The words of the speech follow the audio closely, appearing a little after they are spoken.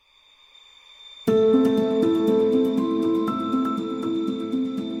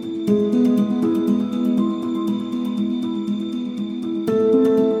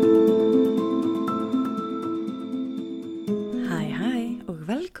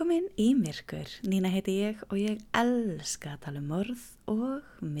Velkomin í Myrkur. Nína heiti ég og ég elska að tala morð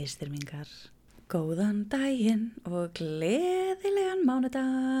og misþyrmingar. Góðan daginn og gleðilegan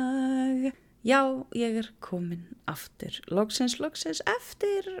mánudag. Já, ég komin aftur. Loksins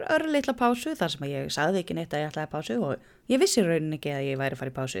eftir örlitla pásu þar sem ég sagði ekki neitt að ég ætlaði pásu og ég vissi raunin ekki að ég væri að fara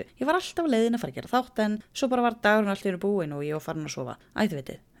í pásu. Ég var alltaf leiðin að fara að gera þátt en svo bara var dagurinn allt í einu búinn og ég var farin að sofa. Æ, þið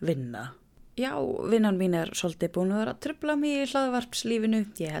vitið, vinna. Já, vinnan mín svolítið búin að vera að trufla mig í hlaðvarpslífinu.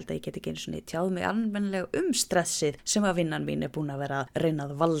 Ég held að ég get ekki einu sinni tjáð mig almennilega stressið sem að vinnan mín búin að vera að reyna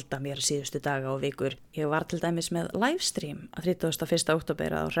að valda mér síðustu daga og vikur. Ég var til dæmis með livestream að 31.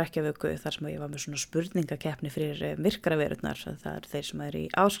 október á Reykjavíku þar sem ég var með svona spurningakeppni fyrir myrkraverurnar. Það þeir sem í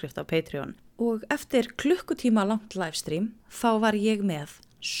áskrift á Patreon. Og eftir klukkutíma langt livestream þá var ég með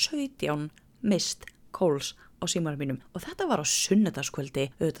 17 missed calls á símanum mínum og þetta var á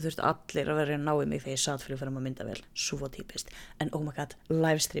sunnudagskvöldi. Auðvitað þurfti allir að vera að ná í mig þegar ég satt fyrir að myndavél, svo típist. En oh my god,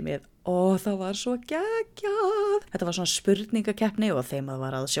 livestreamið, það var svo geggjað. Þetta var svona spurningakeppni og þeim að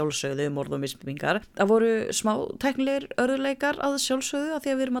var að sjálfsögðu morð og misbyrmingar. Það voru smá tæknilegir örðuleikar að sjálfsögðu að því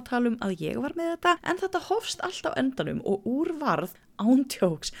að við erum að tala að ég var með þetta, en þetta hófst allt á endanum og úr varð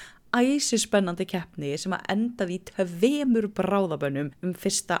ándjóks æsispennandi keppni sem að endaði í 2 bráðabönnum 1.,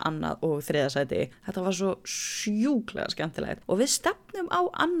 2. og 3. sæti. Þetta var svo sjúklega skemmtilegt og við stefnum á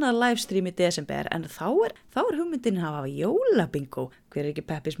annað livestream í desember en þá er hugmyndin að hafa jólabingo. Hver ekki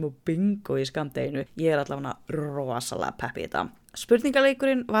peppi smá bingo í skammdeginu? Ég allavega rosalega peppi í þetta.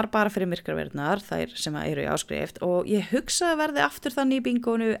 Spurningaleikurinn var bara fyrir myrkraverurnar, þær sem eru í áskrift og ég hugsa að verði aftur þannig í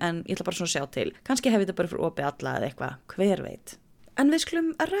bingónu en ég ætla bara svona að sjá til. Kannski hef ég þetta bara fyrir opið alla eða eitthvað, hver veit. En við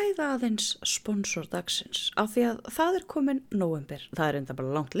skulum ræða aðeins sponsor dagsins af því að það komin nóvember. Það enda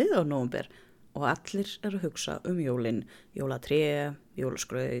bara langt lið á nóvember og allir eru að hugsa jólin, jólatré,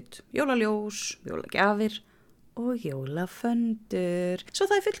 jólaskraut, jólaljós, jólagjafir og jólaföndur. Svo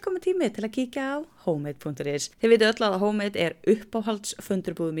það fullkomin tími til að kíkja á homemade.is. Þið veitu öll að Homemade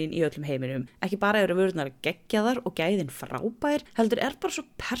uppáhaldsföndurbúð mín í öllum heiminum. Ekki bara eru vörurnar geggjaðar og gæðin frábær, heldur bara svo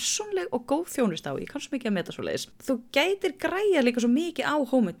persónleg og góð þjónustu á. Ég kann svo mikið að meta svoleiðis. Þú gætir græja líka svo mikið á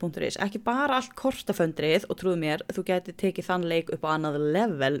homemade.is, ekki bara allt kortaföndrið og trúðu mér, þú gætir tekið þann leik upp á annað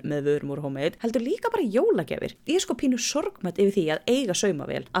level með vörum úr Homemade, heldur líka bara jólagjafir. Ég pínu sorgmætt yfir því að eiga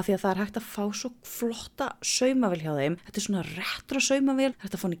saumavél, af því að það hægt að fá svo flotta saumavél hjá þeim. Þetta svona retro saumavél,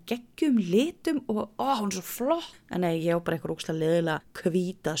 hægt að fá henni geggjum litum og hún svo flott. En nei, ég á bara eitthvað ógeðslega leiðilega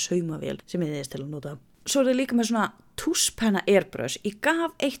hvíta saumavél sem ég þess til að nota. Svo það líka með svona tússpenna airbrush. Ég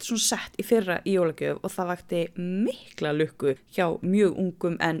gaf eitt svona sett í fyrra í jólagjöf og það vakti mikla lukku hjá mjög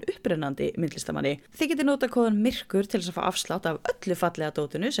ungum en upprennandi myndlistamanni. Þið getið nota kóðan Myrkur til þess að fá afslátt af öllu fallega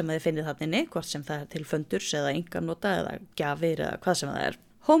dótinu sem þið finnið þarna inni, hvort sem það til föndurs eða engarnota eða gjafir eða hvað sem það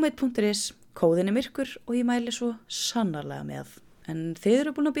Homemade.is, kóðin Myrkur og ég mæli svo sannarlega með. En þið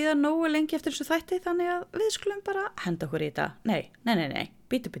eru búin að bíða nógu lengi eftir þessu þætti þannig að við skulum bara henda okkur í þetta. Nei,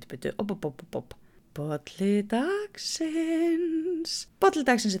 bítu, opp. Bolli dagsins. Bolli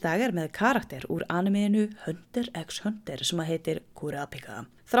dagsins í dag með karakter úr animeinu Hunter x Hunter sem heitir Kurapika.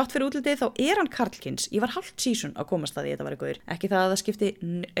 Þrátt fyrir útlitið þá hann karlkyns. Ég var hálft season að komast að því þetta var eitthvað. Ekki það að það skipti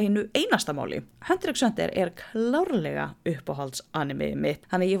einu einasta máli. Hunter x Hunter klárlega uppáhalds animeið mitt.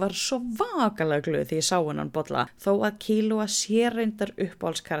 Þannig ég var svo vakalega glöð því ég sá hennan bolla. Þó að Killua sé reyndar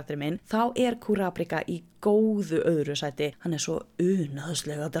uppáhaldskarakter minn, þá Kurapika í góðu öðru sæti. Hann svo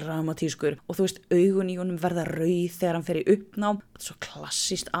unaðslega dramatískur og þú veist, augun í honum verða rauð þegar hann fer í uppnám. Þetta svo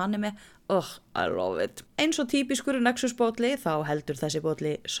klassískt anime. I love it. Eins og típiskur Nexus botli þá heldur þessi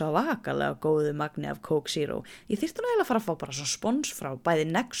botli svakalega góðu magni af Coke Zero. Ég þyrfti að fara að fá bara svona spons frá bæði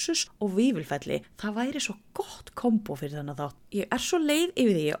Nexus og Vífilfelli. Það væri svo gott kombo fyrir þennan þátt. Ég svo leið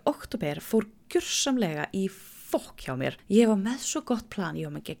yfir því að október fór gjörsamlega í fokk hjá mér. Ég var með svo gott plan. Ég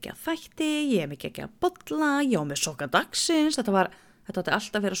var með geggja þætti, ég var með geggja bolla, ég var með sokka dagsins. Þetta átti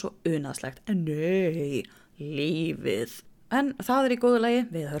alltaf að vera svo unaðslegt. En nei, lífið. En það í góðu lagi,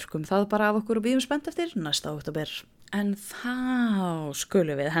 við hörkum það bara af okkur og bíðum spennt eftir næsta október. En þá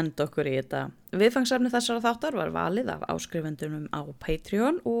skulum við henda okkur í þetta. Viðfangsefni þessara þáttar var valið af áskrifendunum á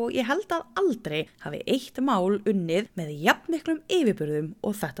Patreon og ég held að aldrei hafi eitt mál unnið með jafnmiklum yfirburðum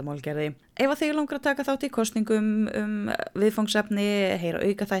og þetta mál gerði. Ef að þig langar að taka þátt í kosningum viðfangsefni, heyra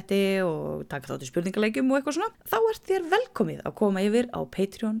aukaþætti og taka þátt í spurningaleikjum og eitthvað svona, þá þér velkomið að koma yfir á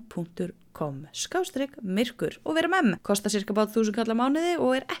patreon.com/myrkur og vera með. Kostar cirka bát 1000 kall á mánuði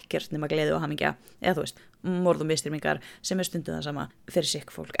og ekkert nema gleði og hamingja. Eða þú veist, morð og misþyrmingar sem stundum það sama fyrir sikk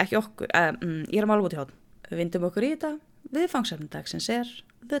fólk, ekki okkur. Ég að mála út í hótt. Vindum okkur í þetta. Viðfangsefni dagsins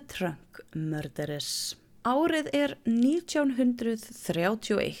The Trunk Murderess. Árið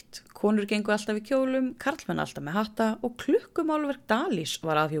 1931. Konur gengu alltaf í kjólum, karlmenn alltaf með hatta og klukkumálverk Dalís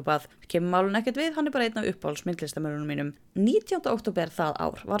var afhjúpað. Kemur málun ekkert við, hann bara einn af uppáhaldsmyndlistamönnunum mínum. 19. október það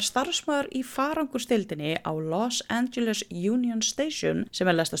ár var starfsmaður í farangurstildinni á Los Angeles Union Station sem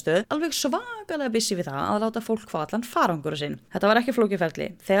lestastöð alveg svakalega busy við það að láta fólk fá allan farangura sinn. Þetta var ekki flókið ferli.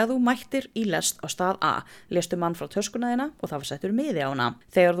 Þegar þú mættir í lest á stað A, lestu mann frá töskuna þína og það var settur miði á hana.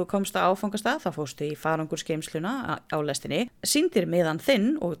 Þegar þú komst á áfangastað þá fórstu í farangursgeymsluna á lestinni, sýndir miðan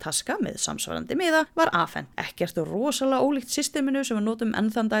þinn og taska með samsvarandi miða var afhent. Ekkert rosalega ólíkt systeminu sem við notum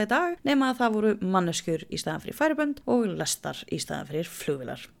enn þann dag í dag, nema að það voru manneskjur í staðan fyrir færibönd og lestar í staðan fyrir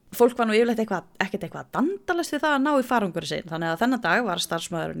flugvélar. Fólk var nú yfirleitt ekkert eitthvað dandalast við það að ná í farangur sinn, þannig að þennan dag var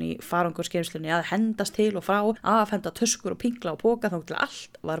starfsmaðurinn í farangursgeymslunni að hendast til og frá, afhenda töskur og pinkla og póka þangað til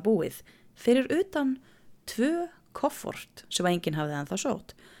allt var búið. Fyrir utan 2 koffort sem enginn hafði ennþá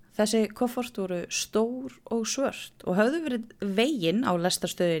sótt. Þessi koffort voru stór og svört og höfðu verið veginn á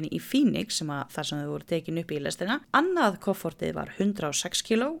lestarstöðinni í Phoenix þar sem þau voru tekin upp í lestina. Annað koffortið var 106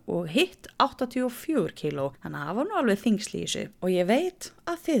 kíló og hitt 84 kíló, þannig að það var nú alveg þyngsli í þessu. Og ég veit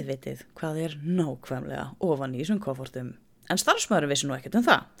að þið vitið hvað er nákvæmlega ofan í þessum koffortum. En starfsmaðurinn vissi nú ekkert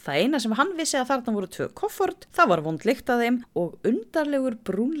það. Það eina sem hann vissi að þarna voru 2 koffort, það var vond lykt af þeim og undarlegur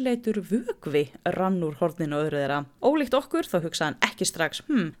brúnleitur vökvi rann úr horninu öðru þeirra. Ólíkt okkur þá hugsaði hann ekki strax,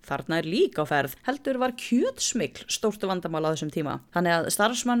 þarna er líka á ferð, heldur var kjötsmygl stórt vandamál á þessum tíma. Þannig að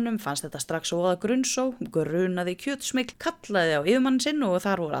starfsmannum fannst þetta strax óða grunnsó, grunaði kjötsmygl, kallaði á yfirmann sinn og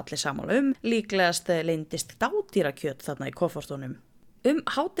þar voru allir sammála líklegast leyndist dádýrakjöt þarna í koffortunum.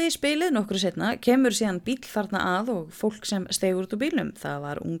 Hádegisbilið nokkru seinna kemur síðan bíll þarna að og fólk sem steig út úr bílnum. Það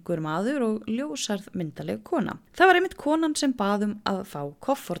var ungur maður og ljósarð myndaleg kona. Það var einmitt konan sem baðum að fá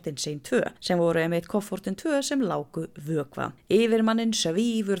koffortin sín 2, sem voru einmitt koffortin 2 sem lágu vökva. Yfirmanninn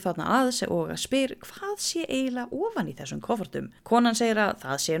svífur þarna að og spyr hvað sé eiginlega ofan í þessum koffortum. Konan segir að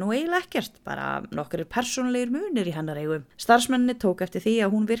það sé nú eiginlega ekkert, bara nokkrir persónulegir munir í hennar eigu. Starfsmenninni tók eftir því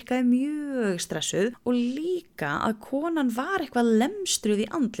að hún virkaði mjög stressuð og líka að konan var eitthvað struð í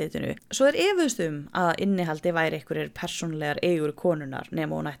andlitinu. Svo efuðst að innihaldi væri einhverjir persónlegar eigur konunnar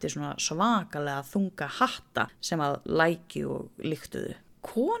nema hún ætti svona svakalega þunga hatta sem að lækju og lyktuðu.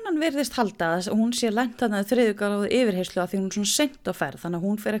 Konan virðist halda að hún sé lent þarna þriðjugáðu yfirheyslu að því hún er svona seint á ferð, þannig að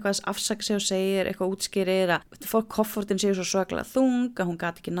hún fer eitthvað að afsaka sig og segir eitthvað útskýrir að koffortin séu svo svakalega þung að hún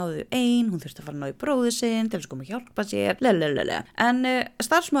gat ekki náðu ein, hún þurfti að fara að ná í bróði sinn til þess að koma að hjálpa sér, En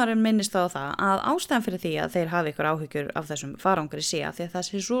starfsmaðurinn minnist þá það að ástæðan fyrir því að þeir hafi ykkur áhyggjur af þessum farangri sé að því að það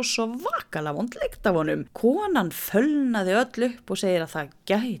sé svo svakalega vond lykt af honum. Konan fölnaði öll upp og segir að það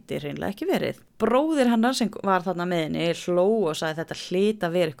gæti hreinlega ekki verið. Bróðir hennar sem var þarna með henni hló og sagði þetta hlyti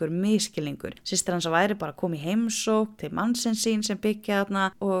að vera ykkur miskilningur. Systir hans væri bara að koma í heimsókn til mannsins sín sem byggja þarna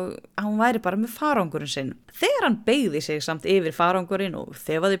og hann væri bara með farangurinn sinn. Þegar hann beygði sig samt yfir farangurinn og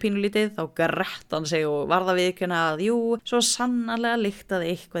þefaði pínulítið þá grett hann sig og varða viðkynna að svo sannarlega lyktaði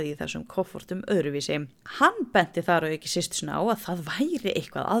eitthvað í þessum koffortum öðruvísi. Hann benti þar og ekki systur sinna á að það væri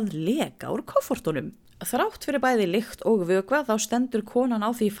eitthvað að leka úr koffortunum. Þrátt fyrir bæði lykt og vökva þá stendur konan á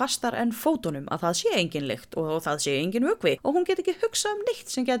því fastar en fótunum að það sé engin lykt og það sé engin vökvi og hún get ekki hugsað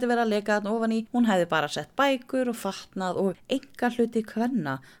neitt sem geti verið að leka þarna ofan í. Hún hefði bara sett bækur og fatnað og enga hluti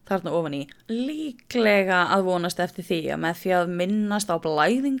kvenna þarna ofan í. Líklega að vonast eftir því að með því að minnast á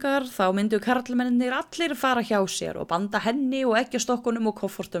blæðingar þá myndu karlmennir allir fara hjá sér og banda henni og eggjastokkunum og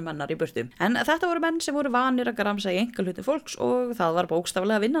koffortum hennar í burtu. En þetta voru menn sem voru vanir að gramsa í enga hluti fólks og það var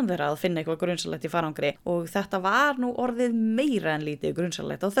bókstaflega vinnan þeirra að finna eitthvað grunsalegt í farangri. Og þetta var nú orðið meira en lítið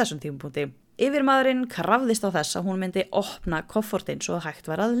grunsalegt á þessum tímapunkti. Yfirmaðurinn krafðist á þess að hún myndi opna koffortin svo hægt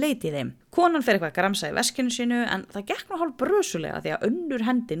var að leita í þeim. Konan fer eitthvað að gramsa í veskinu sínu en það gekk nú hálf brösulega því að önnur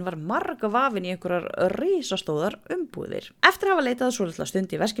hendin var marga vafin í einhverjar risastóðar umbúðir. Eftir að hafa leitað svolítla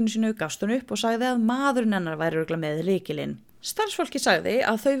stund í veskinu sínu gafst hún upp og sagði að maðurinn hennar væri örugglega með lykilinn. Starfsfólki sagði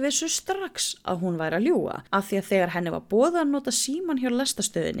að þau vissu strax að hún væri að ljúga af því að þegar henni var boðið að nota síman hjá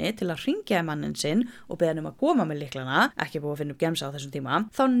lestastöðinni til að hringja í mannin sinn og beða hann að koma með lyklana, ekki búið að finna upp gemsa á þessum tíma,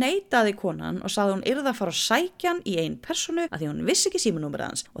 þá neitaði konan og sagði hún yrði að fara að sækja hann í ein personu af því hún vissi ekki símanúmerið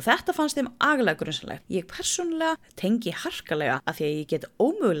hans og þetta fannst þeim agalega grunsamlegt. Ég persónulega tengi harkalega af því að ég get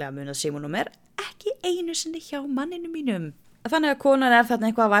ómögulega munað símanúmer ekki einu sinni hjá manninu mínum. Þannig að konan er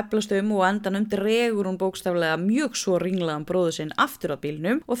þarna eitthvað að væflast og endanum dregur hún bókstaflega mjög svo ringlaðan bróður sinn aftur á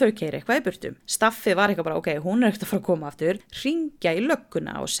bílnum og þau keyra eitthvað í burtu. Staffið var eitthvað bara, ok, hún er ekkert að fara að koma aftur, hringja í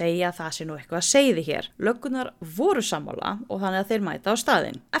lögguna og segja að það sé nú eitthvað að segja hér. Löggunar voru sammála og þannig að þeir mæta á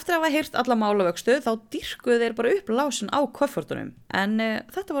staðinn. Eftir að hafa heyrt alla málavöxtu þá dýrkuðu þeir bara upp lásin á koffortunum. En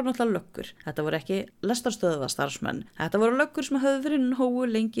þetta voru náttúrulega löggur. Þetta voru ekki lestarstöðvarstarfsmenn. Þetta voru löggur sem höfðu verið nógu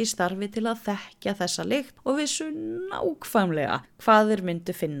lengi í starfi til að þekkja þessa lykt og vissu nákvæmlega nákvæmlega hvað þeir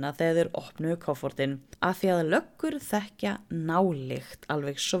myndu finna þegar þeir opnuðu koffortin, af því að löggur þekkja nálykt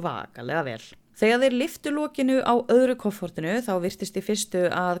alveg svakalega vel. Þegar þeir lyftu lokinu á öðru koffortinu þá virtist í fyrstu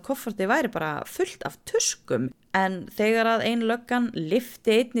að kofforti væri bara fullt af tuskum, en þegar að ein löggan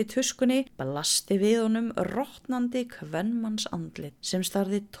lyfti einni tuskunni blasti við honum rotnandi kvenmannsandlit sem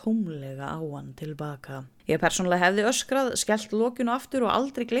starði tómlega á hann tilbaka. Ég persónulega hefði öskrað, skellt lokinu aftur og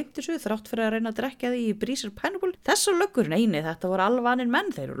aldrei gleymt þessu þrátt fyrir að reyna að drekja því í Breezer Pineapple. Þessar löggur, neini, þetta voru alvanir menn,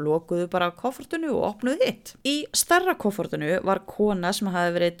 þeir lokuðu bara koffortinu og opnuðu hitt. Í stærra koffortinu var kona sem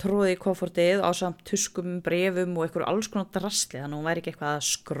hafði verið tróðið í koffortið á samt tuskum, brefum og einhverju alls konar drasli, þannig hún væri ekki eitthvað að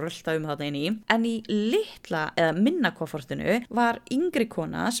skrölda þarna inn í. En í litla eða minna koffortinu var yngri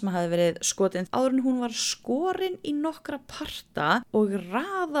kona sem hafði verið skotin áður en hún var skorin í nokkra parta og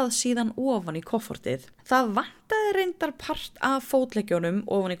raðað síðan ofan í koffortið. Það vantaði reyndar part af fótleggjónum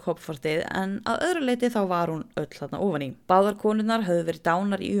ofan í koffortið en að öðru leyti þá var hún öll þarna ofan í. Báðar konurnar höfðu verið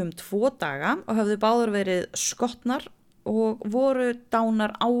dánar í 2 daga og höfðu báðar verið skotnar og voru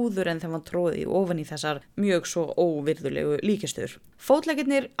dánar áður en þeim var tróðið ofan í þessar mjög svo óvirðulegu líkistur.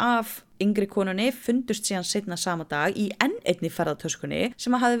 Fótleggirnir af yngri konunni fundust síðan seinna sama dag í enn einni ferðatöskunni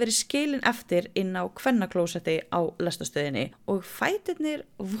sem hafði verið skilin eftir inn á kvennaklósetti á lestastöðinni og fæturnir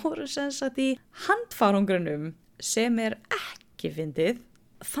voru sem sagt í handfarungrunum sem ekki fyndið.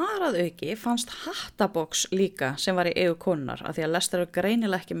 Þar að auki fannst hattaboks líka sem var í eigu konunnar af því að lestar eru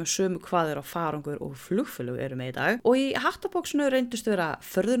greinilega ekki með sömu kvaðir á farangur og flugfélög eru með í dag og í hattaboksinu reyndust vera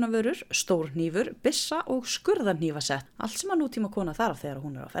förðunarvörur, stór hnífur, byssa og skurðarhnífasett, allt sem að nútíma kona þarf þegar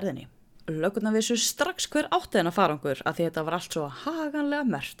hún á ferðinni. Löggurnar vissu strax hver átti þennan farangur af því þetta var allt svo haganlega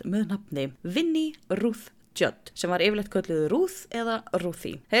merkt með nafni Winnie Ruth Judd sem var yfirleitt kölluð Ruth eða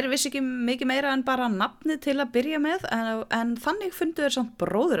Ruthie. Þeir vissi ekki mikið meira en bara nafnið til að byrja með en þannig fundu þeir samt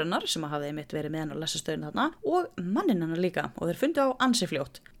bróður hennar sem hafði einmitt verið með hennar á lestastöðinu þarna og mannin hennar líka og þeir fundu á ansi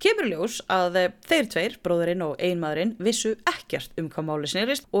fljótt. Kemur í ljós að þeir tveir, bróðurinn og eiginmaðurinn, vissu ekkert hvað máli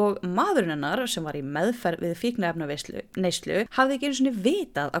snerist og maðurinn hennar sem var í meðferð við fíkniefnaneyslu hafði ekki einu sinni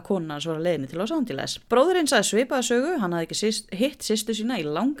vitað að konan hans var á leiðinni til Los Angeles. Bróðurinn sagði svipaða sögu, hann hafði ekki hitt systur sína í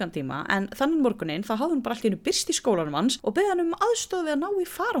langan tíma en þannig morguninn þá hafði hún bara byrst í skólanum hans og beði hann aðstoð við að ná í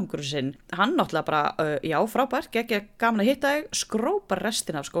farangur sinn. Hann náttúrulega bara, já frábært, geggja gaman að hitta þig, skrópar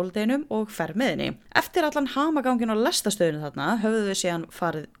restina af skóladeginum og fer með henni. Eftir allan hamagangin á lestastöðinu þarna höfðu þau síðan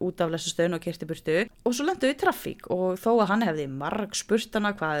farið út af lestastöðinu og keyrt í burtu og svo lentu við í traffík og þó að hann hefði marg spurt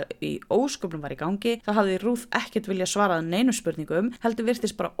hana hvað í ósköpunum var í gangi þá hafði Ruth ekkert vilja svaraði neinum spurningum, heldur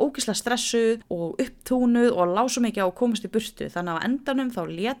virtist bara ógeðslega stressuð og upptúnuð og lá svo mikið á að komast í burtu þannig að á endanum þá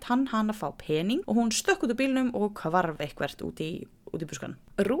lét hann hana fá pening og hún stökk út úr bílnum og hvarf eitthvert út í buskan.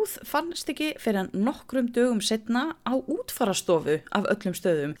 Ruth fannst ekki fyrir nokkrum dögum seinna á útfarastofu af öllum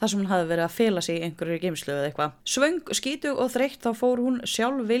stöðum þar sem hún hafði verið að fela sig í einhverju geymslu eða eitthvað. Svöng, skítug og þreytt þá fór hún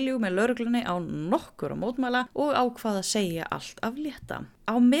sjálf viljug með lögreglunni á nokkur og mótmæla og ákvað að segja allt af létta.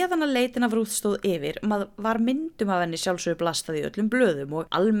 Á meðan að leitin af Ruth stóð yfir var myndum af henni sjálfsögðu blastað í öllum blöðum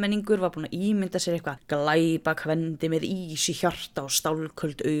og almenningur var búin að ímynda sér eitthvað glæpa kvendi með ís í hjarta og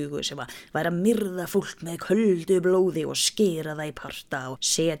stálköld augu sem væri að myrða fólk með köldu blóði og skera það í parta og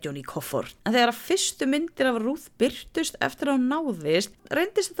setja hún í koffort. En þegar að fyrstu myndir af Ruth birtust eftir að hún náðist,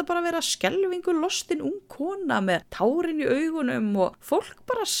 reyndist þetta bara að vera skelfingu lostin ung kona með tárin í augunum og fólk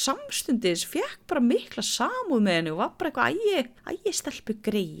bara samstundis fekk bara mikla samúð með henni og var bara eitthvað stelpu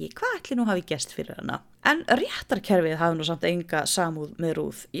greyji, hvað ætli nú hafi gerst fyrir hana? En réttarkerfið hafi nú samt enga samúð með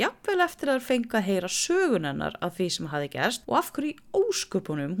Ruth, jafnvel eftir að fenga að heyra sögun hennar af því sem hafi gerst og af hverju í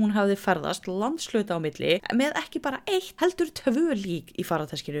ósköpunum hún hafi ferðast landshluta á milli með ekki bara 1 heldur 2 lík í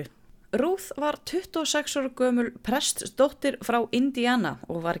fararteskinu. Ruth var 26 ára gömul prestsdóttir frá Indiana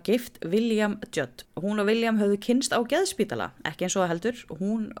og var gift William Judd. Hún og William höfðu kynnst á geðspítala, ekki eins og það heldur,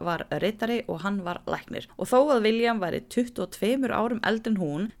 hún var ritari og hann var læknir. Og þó að William væri 22 árum eldri en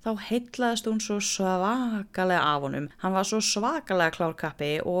hún, þá heillaðist hún svo svakalega af honum. Hann var svo svakalega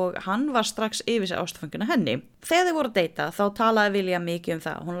klárkappi og hann var strax yfir sig ástfangin af henni. Þegar þið voru að deyta þá talaði William mikið um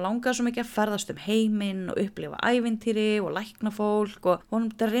það. Hún langaði svo mikið að ferðast heiminn og upplifa ævintýri og lækna fólk og honum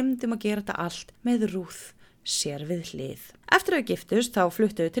dreymdi að gera þetta allt með Ruth sér við hlið. Eftir að þau giftust þá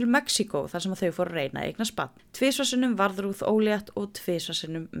fluttu þau til Mexíkó þar sem þau fóru að reyna að eignast barn. 2 sinnum varð Ruth ólétt og 2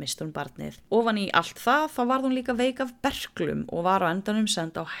 sinnum missti hún barnið. Ofan í allt það þá varð hún líka veik af berklum og var á endanum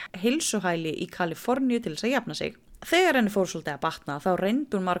send á heilsuhæli í Kaliforníu til þess að jafna sig. Þegar henni fór svolítið að batna þá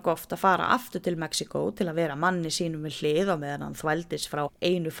reyndi hún margoft að fara aftur til Mexíkó til að vera manni sínum við hlið á meðan hann þvældist frá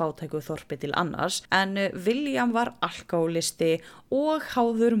einu fátæku þorpi til annars, en William var alkohólisti og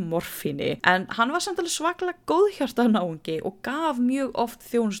háður morfíni, en hann var samt alveg svakalega góðhjartaður náungi og gaf mjög oft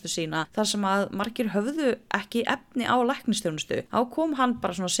þjónustu sína þar sem að margir höfðu ekki efni á læknisþjónustu. Þá kom hann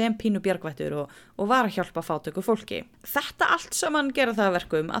bara svona sem pínu bjargvættur og var að hjálpa fátæku fólki. Þetta allt saman gera það að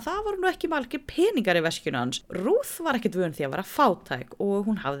verkum að það voru nú ekki margir peningar í veskinu hans. Ruth var ekkert vön því að vera fátæk og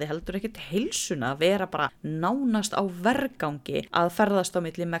hún hafði heldur ekkert heilsuna að vera bara nánast á vergangi að ferðast á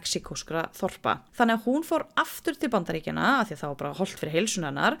milli mexíkóskra þorpa. Þannig að hún fór aftur til Bandaríkjanna af því að það var bara hollt fyrir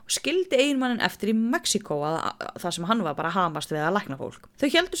heilsuna hennar og skildi eiginmanninn eftir í Mexíkó það sem hann var bara hamast við að lækna fólk. Þau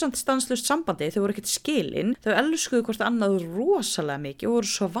héldu samt stanslaust sambandi, þau voru ekkert skilin, þau elskuðu hvort annað rosalega mikið og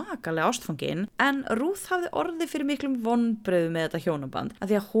voru svakalega ástfangin, en Ruth hafði orðið fyrir miklum vonbrigðum með þetta hjónaband af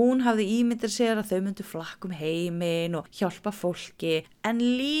því að hún hafði ímyndið sér að þau myndu flakka um heiminn og hjálpa fólki en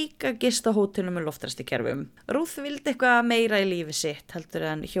líka gista hótelum með loftræstikerfum. Ruth vildi eitthvað meira í lífi sitt heldur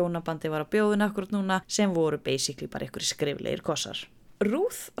en hjónabandi var að bjóðina akkurat núna sem voru basically bara einhverjir skriflegir kossar.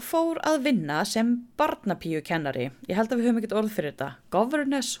 Ruth fór að vinna sem barnapíukennari. Ég held að við höfum ekkert orð fyrir þetta.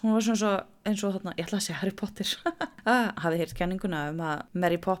 Governess, hún var svona eins og þarna, ég ætla að segja Harry Potter. Hafið heyrt kenninguna að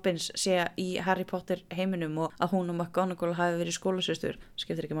Mary Poppins sé í Harry Potter heiminum og að hún og McGonagall hafi verið skólasystur,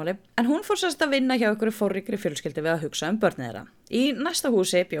 skiptir ekki máli. En hún fór sérst að vinna hjá einhverju forríkri fjölskyldu við að hugsa börnin þeirra. Í næsta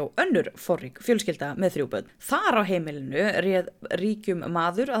húsi bjó önnur forrík fjölskylda með 3 börn. Þar á heimilinu réð ríkjum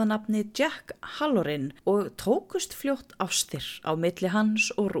maður að nafni Jack Halloran og tókust fljótt ástir á milli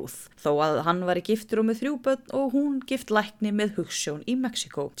hans og Ruth. Þó að hann var giftur og með 3 börn og hún gift lækni með hugsjón í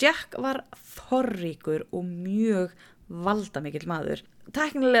Mexíkó. Jack var forríkur og mjög valdamikill maður.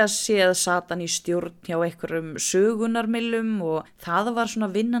 Teknilega séð sat hann í stjórn hjá einhverjum sögunarmillum og það var svona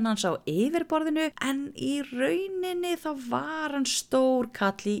vinnan hans á yfirborðinu, en í rauninni þá var hann stór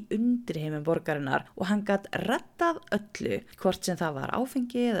kall í undirheimum borgarinnar og hann gat reddað öllu, hvort sem það var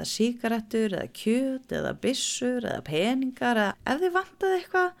áfengi eða sígarettur eða kjöt eða byssur eða peningar eða ef þið vantaði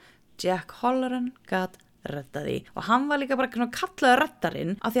eitthvað, Jack Halloran gat reddaði og hann var líka bara kallaður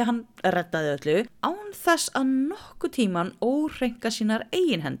reddarinn af því að hann reddaði öllu án þess að nokkuð tíman óhreinka sínar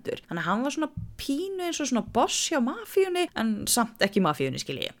eigin hendur. Þannig að hann var svona pínu eins og svona boss hjá mafíunni en samt ekki mafíunni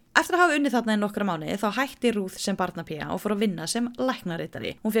skilji. Eftir að hafa unnið þarna í nokkra mánuði þá hætti Ruth sem barnapía og fór að vinna sem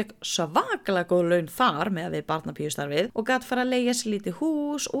læknarittari. Hún fekk svakalega góð laun þar með við barnapíustarfið og gat fara að leigja sér lítið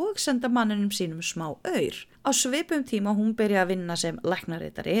hús og senda manninum sínum smá aur. Á svipum tíma hún byrjaði að vinna sem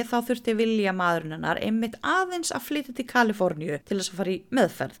læknarittari þá þurfti Vilja maðurinn hennar einmitt aðeins að flytja til Kaliforníu til þess að fara í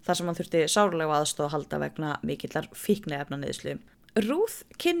meðferð þar sem hann þurfti sárlega aðstoð að halda vegna mikillar fíkniefnaneyslu. Ruth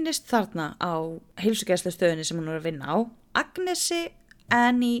kynnist þarna á heilsugæslustöðinni sem hún var að vinna á Agnesi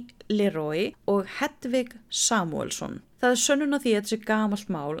Annie Leroy og Hedvig Samuelsson. Það sönnun á því að þetta sé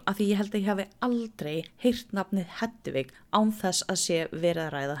gamalt mál að því ég held að ég hafi aldrei heyrt nafnið Hedvig án þess að sé verið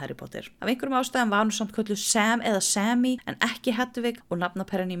að ræða Harry Potter. Af einhverjum ástæðum var nú samt kölluð Sam eða Sammy en ekki Hedvig og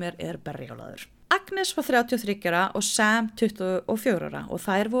nafnaperran í mér berjálaður. Agnes var 33 ára og Sam 24 ára og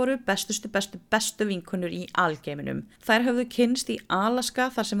þær voru bestu vinkonur í algeiminum. Þær höfðu kynnst í Alaska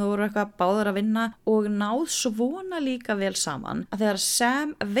þar sem þau voru eitthvað báðar að vinna og náð svona líka vel saman að þegar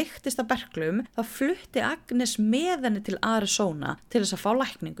Sam veiktist af berklum þá flutti Agnes með henni til Arizona til þess að fá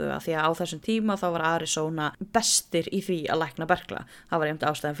lækningu af því að á þessum tíma þá var Arizona bestir í því að lækna berkla. Það var einmitt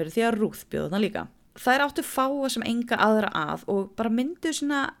ástæðan fyrir því að Ruth bjóð hana líka. Þær áttu fáa sem enga aðra að og bara myndu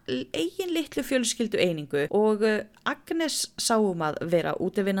svona eigin litlu fjölskyldu einingu og Agnes sáum að vera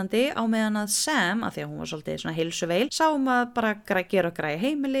útivinnandi á meðan að Sam, af því að hún var svolítið svona heilsuveil, sáum að bara gera og græja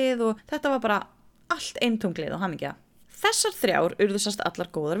heimilið og þetta var bara allt eintunglið og hamingja. Þessar 3 urðu sast allar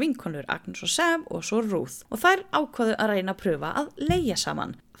góðar vinkonur, Agnes og Sam og svo Ruth og þær ákváðu að reyna að pröfa að leigja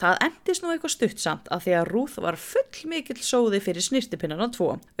saman. Það endist nú eitthvað stuttsamt af því að Ruth var fullmikill sóði fyrir snyrtipinnana 2,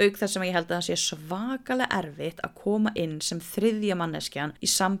 auk þess sem ég held að það sé svakalega erfitt að koma inn sem 3. manneskjan í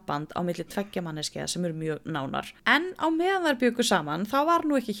samband á milli 2 manneskja sem eru mjög nánar. En á meðan þær bjuggu saman þá var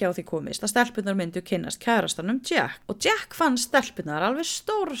nú ekki hjá því komist að stelpunar myndu kynnast kærastanum Jack og Jack fann stelpunar alveg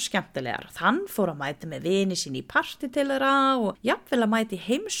stór skemmtilegar. Hann fór að mæta með vini sín í partí til þeirra og jafnvel að mæti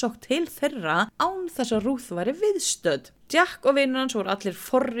heimsókn til þeirra án þess að Ruth væri viðstödd. Jack og vinur hans voru allir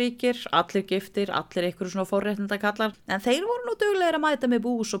forríkir, allir giftir, allir einhverju svona forréttindakallar, en þeir voru nú duglegir að mæta með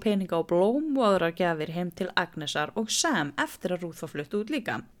bús og peninga og blóm og aðrar gjafir heim til Agnesar og Sam eftir að Ruth var flutt út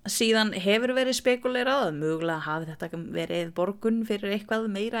líka. Síðan hefur verið spekulerað að mögulega hafi þetta verið borgun fyrir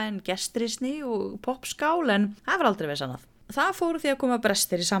eitthvað meira en gestrisni og popskál, en það hefur aldrei verið sannað. Það fóru því að koma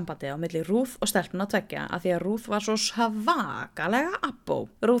brestir í sambandi á milli Ruth og stelpuna tveggja að því að Ruth var svo svakalega abbó.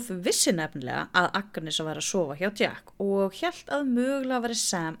 Ruth vissi nefnilega að Agnes var að sofa hjá Jack og hélt að mögulega veri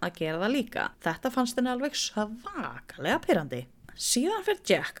Sam að gera það líka. Þetta fannst henni alveg svakalega pirrandi. Síðan fer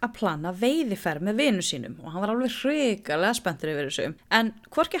Jack að plana veiðiferð með vinum sínum og hann var alveg hrikalega spenntur yfir þessu. En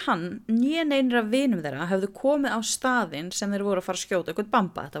hvorki hann né neinir af vinum þeirra hefðu komið á staðinn sem þeir voru að fara að skjóta eitthvað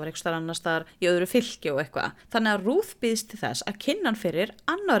bamba. Þetta var eitthvað annar staðar í öðru fylki og eitthvað. Þannig að Ruth býðst til þess að kynna hann fyrir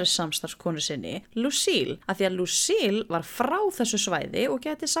annarri samstarfskonu sinni, Lucille, að því að Lucille var frá þessu svæði og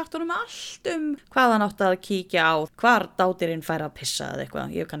geti sagt honum allt hvað hann átti að kíkja á, hvar dátirinn færi að pissa eða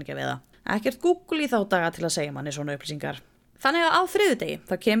eitthvað, ég kann ekki að veiða. Ekkert Google í þá daga til að segja manni svona upplýsingar. Þannig að á þriðjudegi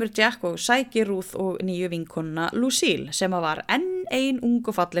þá kemur Jack og sækir Ruth og nýju vinkonuna Lucille sem var enn ein ung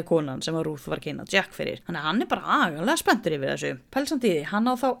og falleg konan sem Ruth var kynna Jack fyrir. Þannig að hann bara agalega spenntur yfir þessu. Pælsandi hann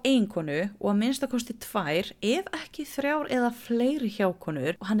á þá einkonu og að minnstakosti 2 ef ekki 3 eða fleiri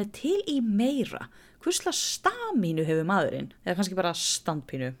hjákonur og hann til í meira. Hvusla stamínu hefur maðurinn, eða kannski bara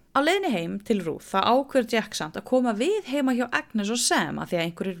standpínu. Á leiðinni heim til Ruth það ákveður Jack samt að koma við heima hjá Agnes og Sam að því að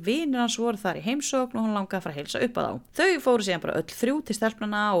einhverjir vinir hans voru þar í heimsókn og hann langaði að fara að heilsa upp á þá. Þau fóru síðan bara öll 3 til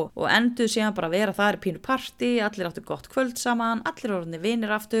stelpnanna og enduðu síðan bara að vera þar í pínu partí, allir áttu gott kvöld saman, allir orðinni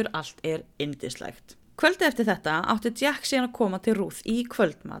vinir aftur, allt yndislegt. Kvöldi eftir þetta átti Jack síðan að koma til Ruth í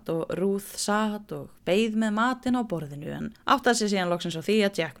kvöldmat og Ruth satt og beið með matinn á borðinu en áttaði sig síðan loksins á því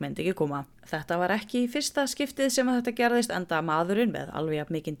að Jack myndi ekki koma. Þetta var ekki í fyrsta skiptið sem að þetta gerðist enda maðurinn með alveg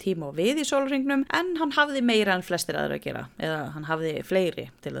jafn mikinn tíma og við í sólhringnum en hann hafði meira en flestir aðra að gera eða hann hafði fleiri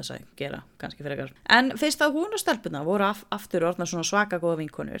til þess að gera, kannski frekar. En fyrst að hún og stelpuna voru aftur orðna svona svaka góða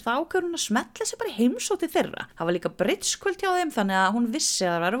vinkonur þá ákveður hún að smetla sig bara heimsóti þeirra. Það var líka bridgekvöld hjá þeim þannig að hún vissi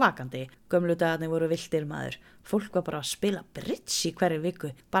að það væru vakandi. Gömlu dagarnir voru villtir maður. Fólk var bara að spila bridge í hverju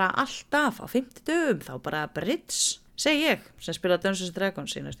viku, bara alltaf á 50 dögum þá bara bridge, segi ég, sem spila Dungeons &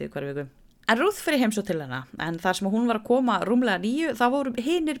 Dragons í næstu hverju viku. En Ruth fyrir heimsótt til hennar, en þar sem hún var að koma rúmlega 9, þá voru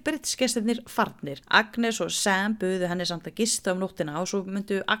hinir bridge-gestirnir farnir. Agnes og Sam buðu henni samt að gista nóttina og svo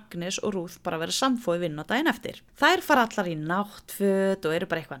myndu Agnes og Ruth bara vera samfói vinna daginn eftir. Þær fara allar í náttföt og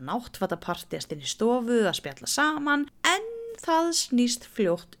eru bara eitthvað náttfatapartíast inn í stofu að spjalla saman, en það snýst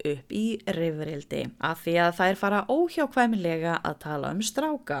fljótt upp í rifrildi af því að þær fara óhjákvæmilega að tala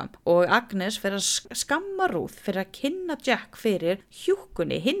stráka og Agnes fyrir að skamma Ruth fyrir að kynna Jack fyrir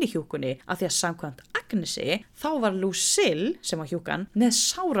hinni hjúkunni af því að samkvæmt Agnesi þá var Lucille sem var hjúkan með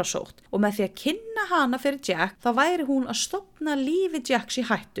sárasótt og með því að kynna hana fyrir Jack þá væri hún að stofna lífi Jacks í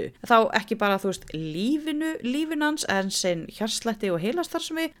hættu. Þá ekki bara lífin hans en sinn hjartslætti og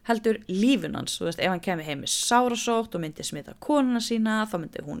heilastarfsemi heldur lífin hans. Ef hann kemur heim með sárasótt og myndi smita konuna sína þá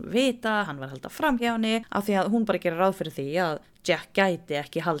myndi hún vita að hann var að halda fram hjá henni af því að hún bara gerir ráð fyrir því að Jack gæti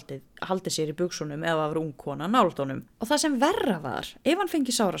ekki haldið sér í buksunum ef það var ung kona nálægt honum. Og það sem verra var, ef hann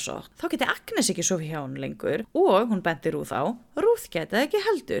fengi sárasótt þá geti Agnes ekki sofið hjá hann lengur og hún benti Ruth á, Ruth geti ekki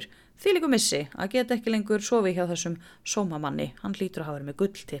heldur. Því líka missi að geta ekki lengur sofið hjá þessum sómamanni, hann hlýtur að hafa verið með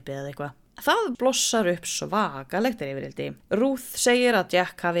gulltippi eða eitthvað. Það blossar upp svakalegt yfirildi. Ruth segir að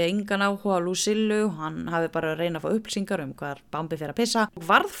Jack hafi engan áhuga á Lucille, hann hafi bara að reyna að fá upplýsingar hvar Bambi fer að pissa.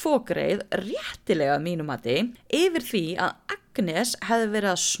 Varð fókreið réttilega að mínum mati yfir því að Agnes hefði verið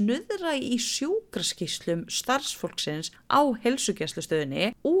að snuðra í sjúkraskýrslum starfsfólksins á heilsugæslustöðinni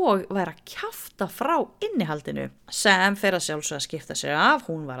og væri að kjafta frá innihaldinu. Sam fer að sjálfsögðu að skipta sér af,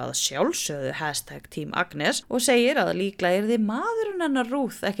 hún var að sjálfsögðu #Team Agnes og segir að líklega yrði maðurinn hennar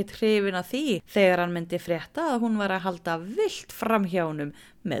Ruth ekkert hrifinn af því þegar hann myndi frétta að hún var að halda vilt fram hjá honum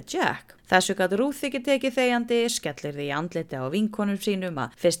með Jack. Þessu gat Ruth ekki tekið þegjandi, skellir því í andliti á vinkonum sínum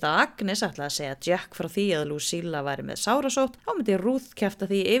að fyrst að Agnes ætlaði að segja Jack frá því að Lucilla væri með sárasótt, þá myndi Ruth kjafta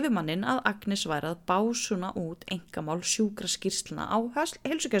því yfirmannin að Agnes væri að básuna út einkamál sjúkraskýrsluna á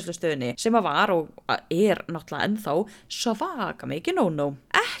heilsugæslustöðinni sem að var og er náttúrulega ennþá svaka mikið no-no.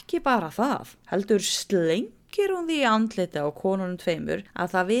 Ekki bara það, heldur slengir hún því í andliti á konunum 2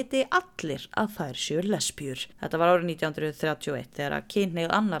 að það viti allir að þær séu lesbjur. Þetta var árið 1931 þegar að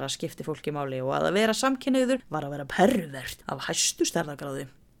kynhneigð annarra skipti fólki máli og að vera samkynhneigður var að vera pervert af hæstu stærðargráðu.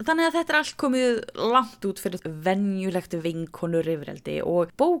 Þannig að þetta allt komið langt út fyrir venjulegt vinkonur rifrildi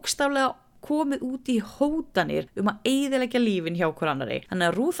og bókstaflega komið út í hótanir að eyðileggja lífin hjá hver annari. Þannig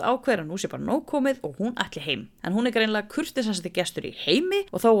að Ruth ákveður að nú sé bara nóg komið og hún ætli heim. En hún greinlega kurteisasti gestur í heimi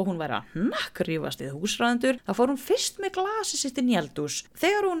og þó að hún væri að hnakkrífast við húsráðendur, þá fór hún fyrst með glasi sitt inn í eldhús.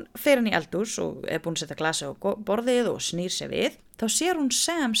 Þegar hún fer inn í eldhús og er búin að setja glasi á borðið og snýr sér við, þá sér hún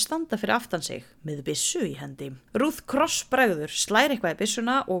Sam standa fyrir aftan sig með byssu í hendi. Ruth krossbregður, slær eitthvað í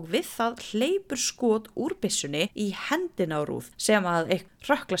byssuna og við það hleypur skot úr byssunni í hendina á Ruth sem að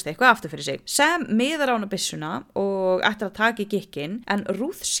hrökklast eitthvað aftur fyrir sig. Sam miðar á hana byssuna og ætlar að taka í gikkinn en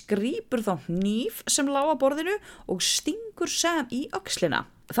Ruth skrýpur þá hníf sem lá á borðinu og stingur Sam í öxlina.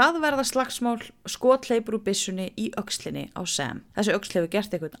 Það verða slagsmál, skot hleypur úr byssunni í öxlinni á Sam. Þessi öxl hefur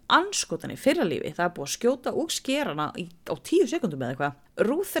gert eitthvað anskotan í fyrra lífi. Það er búið að skjóta og skera hana á 10 sekúndum eða eitthvað.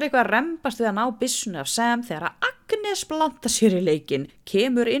 Ruth eitthvað að rembast við að ná byssunni af Sam þegar að Agnes blanda sér í leikinn,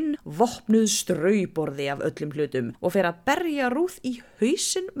 kemur inn vopnuð strauborði af öllum hlutum og fer að berja Ruth í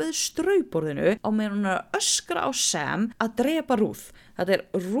hausinn með strauborðinu á meðan hún er að öskra á Sam að drepa Ruth. Þetta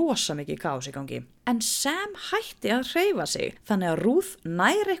er rosa mikið kaos í gangi. En Sam hætti að hreyfa sig þannig að Ruth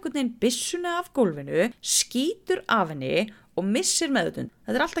nær einhvern veginn byssunni af gólfinu, skýtur af henni og missir meðutund.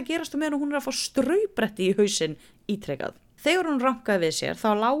 Þetta er alltaf gerast meðan hún er að fá straubretti í hausinn ítrekað. Þegar hún rankaði við sér þá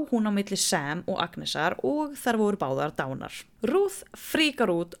lá hún á milli Sam og Agnesar og þær voru báðar dánar. Ruth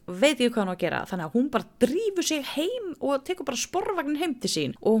fríkar út, veit ekki hvað hann á að gera þannig að hún bara drífur sig heim og tekur bara sporvagnin heim til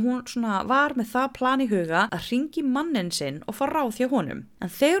sín og hún var með það plan í huga að hringi manninn sinn og fá ráð hjá honum.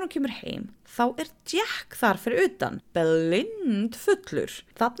 En þegar hún kemur heim þá er Jack þar fyrir utan, blind fullur.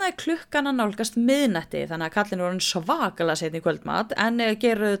 Þarna er klukkan að nálgast miðnætti þannig að kallinn voru svakalega seinni í kvöldmat en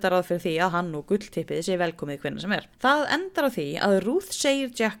gerur þetta ráð fyrir því að hann og gulltippið sé velkomið hvenær sem er. Það endar á því að Ruth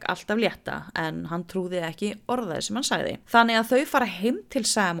segir Jack alltaf létta en hann trúði ekki orðaði sem hann sagði. Þannig að þau fara heim til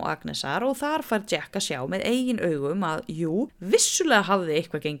Sam og Agnesar og þar fær Jack að sjá með eigin augum að vissulega hafði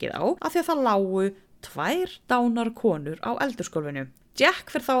eitthvað gengið á af því að það lágu 2 dánar konur á eldhúsgólfinu.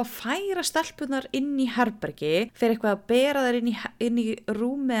 Jack fyrir þá að færa stelpunar inn í herbergi, fyrir eitthvað að bera þær inn í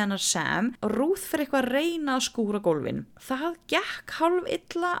rúmið hennar Sam og Ruth fyrir eitthvað að reyna að skúra gólfin. Það gekk hálf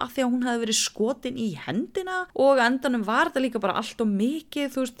illa af því að hún hefði verið skotin í hendina og endanum var þetta líka bara allt og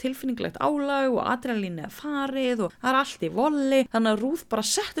mikið, tilfinninglegt álag og adrenalínið farið og það er allt í volli, þannig að Ruth bara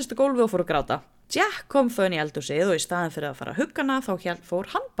settist á gólfið og fór að gráta. Jack kom þó inn í eldhúsið og í staðin fyrir að fara að hugga hana þá fór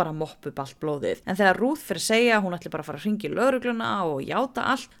hann bara að moppa upp allt blóðið. En þegar Ruth fyrir að segja að hún ætli bara að fara að hringja í lögregluna og játa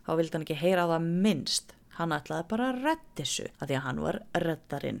allt, þá vildi hann ekki heyra það minnst. Hann ætlaði bara að redda þessu, af því að hann var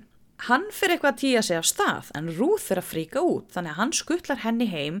reddarinn. Hann fyrir eitthvað að tía sig af stað, en Ruth fyrir að fríka út, þannig að hann skuttlar henni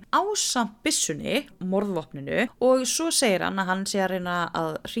heim ásamt byssunni, morðvopninu, og svo segir hann að hann sé að reyna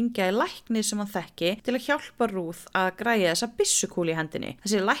að hringja í lækni sem hann þekki til að hjálpa Ruth að græja þessa byssukúli í hendinni.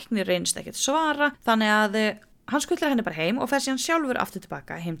 Þessi lækni reynist ekkert svara, þannig að hann skuttlar henni bara heim og fer síðan sjálfur aftur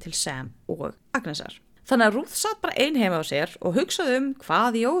tilbaka heim til Sam og Agnesar. Þannig að Ruth satt bara ein heima á sér og hugsaði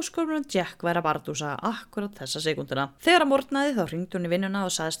hvað í ósköpunum Jack væri að bardúsa akkurat þessa sekúnduna. Þegar að morgnaði þá hringdi hún í vinnuna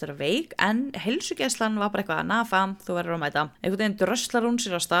og sagðist vera veik en heilsugæslan var bara eitthvað nafa, þú verður að mæta. Einhvern veginn dröslar hún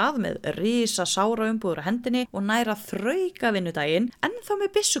sér á stað með risa sára umbúður á hendinni og næra þrauka vinnudaginn en þá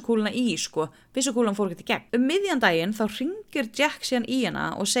með byssukúluna í byssukúlan fór ekki til gegn. Miðjan daginn þá hringir Jack síðan í hana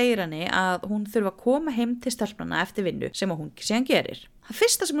og segir henni að hún þurfa að koma heim til stelpnanna eftir vinnu sem hún síðan gerir. Það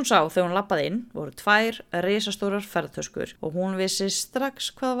fyrsta sem hún sá þegar hún labbaði inn voru 2 risastórar ferðatöskur og hún vissi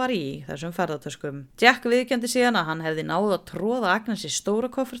strax hvað var í þessum ferðatöskum. Jack viðurkenndi síðan að hann hefði náð að tróða Agnes í stóra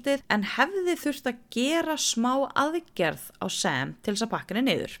koffertið en hefði þurft að gera smá aðgerð á Sam til þess að pakka henni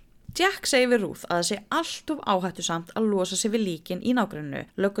niður. Jack segir við Ruth að það sé allt of áhættusamt að losa sig við líkin í nágrenninu.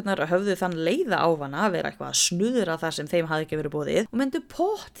 Löggurnar höfðu þann leiða ávana að vera eitthvað að snuðra þar sem þeim hafði ekki verið boðið og myndu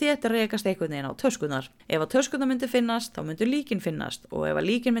pottþétt rekast einhvern veginn á töskurnar. Ef að töskurnar myndu finnast, þá myndu líkin finnast og ef að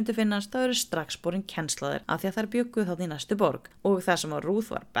líkin myndu finnast, þá eru strax borin kenslaðir af því að þær bjuggu þarna í næstu borg. Og þar sem að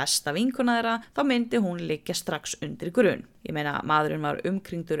Ruth var besta vinkona þeirra, þá myndi hún liggja strax undir grunn. Ég meina, maðurinn var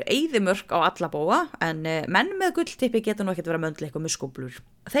umkringdur eyðimörk á alla bóa, en menn með gulltippi geta nú ekkert vera möndleik og með skóplur.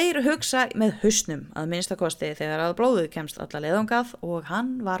 Þeir hugsa með hausnum að minnstakosti þegar að blóðið kemst alla leiðangað og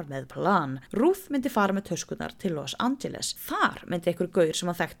hann var með plan. Ruth myndi fara með töskunar til Los Angeles. Þar myndi einhver gaur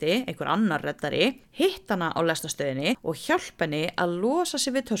sem hann þekkti, einhver annar reddari, hitt hana á lestastöðinni og hjálpa henni að losa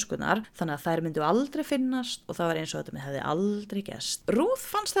sig við töskunar þannig að þær myndu aldrei finnast og það var eins og þetta með hefði aldrei gerst. Ruth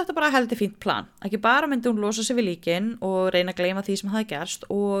fannst þetta bara heldur fínt plan. Ekki bara myndi hún losa sig við líkin og reyna að gleyma því sem hafði gerst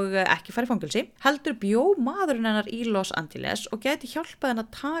og ekki fara í fangelsi. Heldur bjó maðurinn hennar í Los Angeles og gæti hjálpað henni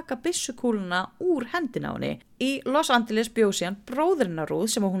að taka byssukúluna úr hendina á henni. Í Los Angeles bjó síðan bróðurinn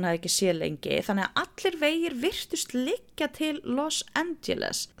Ruth sem hún hefði ekki séð lengi þannig að allir vegir virtust liggja til Los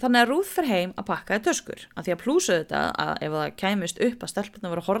Angeles. Þannig að Ruth fer heim að pakka í töskur. Af því að plúsuðu þetta að ef það kæmist upp að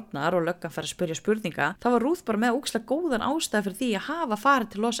stelpurnar voru horfnar og löggan fer að spyrja spurninga þá var Ruth bara með ógeðslega góðan ástæð fyrir því að hafa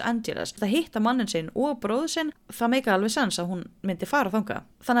farið til Los Angeles. Það hitta mannin sinn og bróður sinn, það meika alveg sens að hún myndi fara þangað.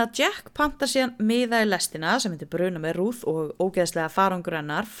 Þannig að Jack pantar síðan miða í lestina sem myndi bruna með Ruth og ógeðslega farangur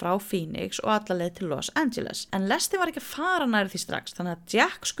hennar frá Phoenix og alla leið til Los Angeles. En lestin var ekki að fara nær því strax, þannig að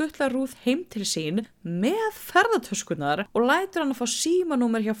Jack skuttlar Ruth heim til sín með ferðatöskunar og lætur hann að fá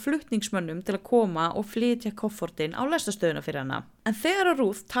símanúmer hjá flutningsmönnum til að koma og flytja koffortinn á lestastöðuna fyrir hana. En þegar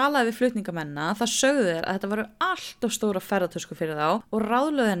Ruth talaði við flutningamennina það sögðu þeir að þetta varu allt of stóra ferðatösku fyrir þá og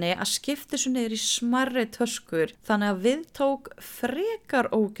ráðlöðu henni að skipta þessu niður í smærri töskur þannig að við tók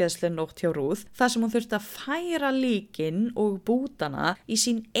frekar ógeðsleg nótt hjá Ruth þar sem hún þurfti að færa líkin og bútana í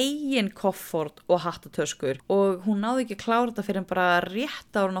sín eigin koffort og hattatöskur og hún náði ekki að klára þetta fyrir en bara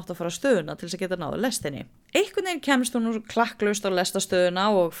rétt ára nátt að fara á stöðuna til þess að geta náðu lestinni. Einhvern veginn kemst hún úr klakklaust á lestastöðuna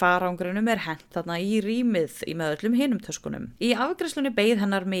og farangrinum hent þarna í rýmið í með öllum hinum töskunum. Í afgreiðslunni beið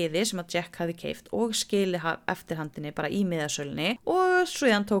hennar miði sem að Jack hafði keypt og skili eftirhandinni bara í miðasölunni og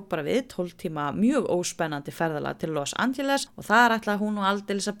svo tók bara við 12 tíma mjög óspennandi ferðalag til Los Angeles og þar ætlaði hún og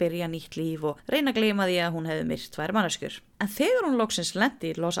aldeilis að byrja nýtt líf og reyna að gleyma því að hún hefði myrt 2 manneskjur. En þegar hún loksins lenti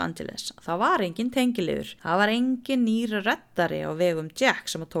í Los Angeles, það var engin tengiliður. Það var engin nýr reddari á vegum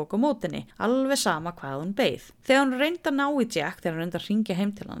Jack sem að tóka á mótinni, alveg sama hvað hún beið. Þegar hún reyndi að ná í Jack, þegar hún reyndi að hringja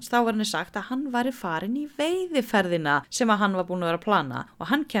heim til hans, þá var henni sagt að hann væri farin í veiðiferðina sem að hann var búin að vera að plana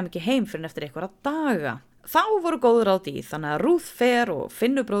og hann kem ekki heim fyrir eftir einhverja daga. Þá voru góður á því, þannig að Ruth fer og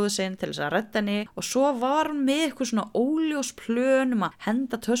finnur bróður sinn til þess að redda henni og svo var hún með eitthvað svona óljós plön að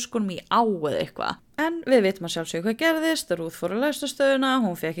henda töskunum í á eða eitthvað. En við vitum að sjálfsögðu hvað gerðist, Ruth fór að lestastöðuna,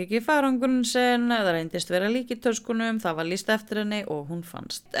 hún fekk ekki farangurinn sinn, það reyndist vera lík í töskunum, það var lýst eftir henni og hún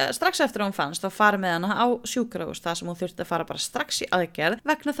fannst. Strax eftir að hún fannst þá farið með hana á sjúkrahús þar sem hún þurfti að fara bara strax í aðgerð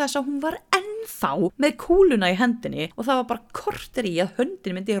vegna þess að hún var ennþá með kúluna í hendinni og það var bara korter í að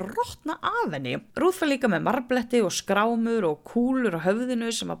höndin myndi rotna af henni. Ruth var líka með marbletti og skrámur og kúlur á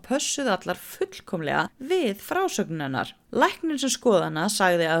höfðinu sem að pössuðu allar fullkomlega við frásögnin hennar. Læknirinn sem skoða hana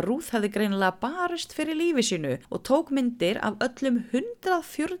sagði að Ruth hefði greinilega barist fyrir lífi sínu og tók myndir af öllum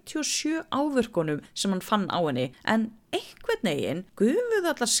 147 áverkunum sem hann fann á henni en einhvern veginn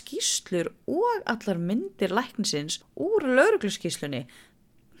gufuðu allar skýrslur og allar myndir læknisins úr lögregluskýrslunni.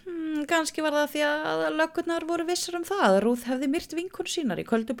 Kannski var það því að löggurnar voru vissar það að Ruth hefði myrt vinkonu sínar í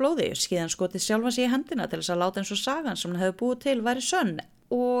köldu blóði, skíðan skotið sjálfa sig í hendina til þess að láta eins og sagan sem hann hefði búið til væri sönn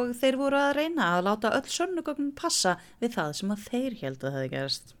og þeir voru að reyna að láta öll sönnugögnin passa við það sem að þeir héldu að hefði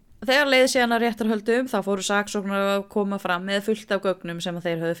gerst. Þegar leiði síðan að réttarhöldum þá fóru saksóknar að koma fram með fullt af gögnum sem að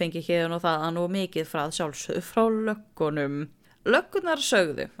þeir höfðu fengið héðan og þaðan og mikið frá sjálfsögðu frá löggunum. Löggunar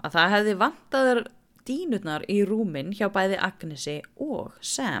sögðu að það hefði vantaður dýnurnar í rúmin hjá bæði Agnesi og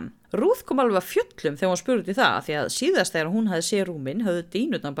Sam. Ruth kom alveg að fjöllum þegar hún spurði það því að síðast þegar hún hefði séð rúmin höfðu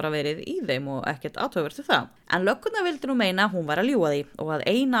dýnurnar bara verið í þeim og ekkert athugavert við það. En löggurnar vildi nú meina að hún var að ljúga því og að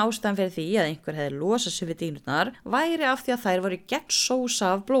eina ástæðan fyrir því að einhver hefði losað sig við dýnurnar væri af því að þær voru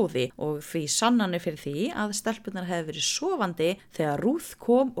gegnsósa af blóði og því sannanir fyrir því að stelpurnar hefði verið sofandi þegar Ruth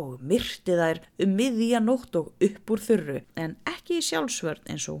kom og myrti þær miðja nótt og upp úr þurru en ekki í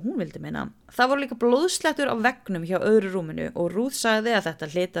sjálfsvörn eins og hún vildi meina. Það voru líka blóðslettur á veggnum hjá öðru rúminu og Ruth sagði að þetta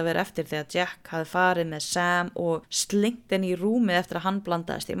hlyti að vera eftir þegar Jack hafði farið með Sam og slengt henni í rúmið eftir að hann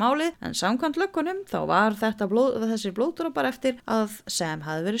blandaðist í málið en samkvæmt löggunum þá var þessi blóðdropar eftir að Sam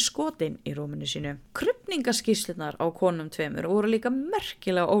hafði verið skotinn í rúminu sínu. Krufningaskýrslunar á konum tveimur voru líka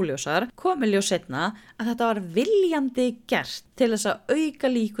merkilega óljósar, komið ljós seinna að þetta var viljandi gert til þess að auka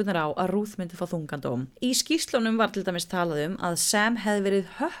líkunar á að Ruth myndi fá þungandóm. Í skýrslunum var til dæmis talað að Sam hefði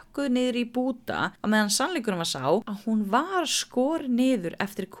verið hökkuð niður í búta á meðan sannleikurinn var sá að hún var skorin niður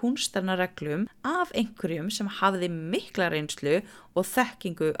eftir kúnstarnareglum af einhverjum sem hafði mikla reynslu og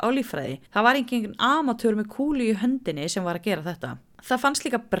þekkingu á líffræði. Það var engin amatör með kúlu í höndinni sem var að gera þetta. Það fannst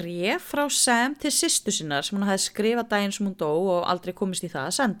líka bréf frá Sam til systur sinnar sem hún hafði skrifað daginn sem hún dó og aldrei komist í það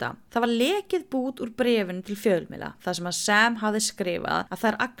að senda. Það var lekið bút úr bréfinu til fjölmiðla þar sem að Sam hafði skrifað að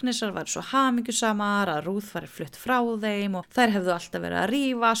þær Agnesar væri svo hamingjusamar, að Ruth væri flutt frá þeim og þær hefðu alltaf verið að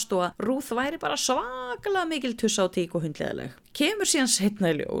rífast og að Ruth væri bara svakalega mikil tussa á tík og hundleðileg. Kemur síðan seinna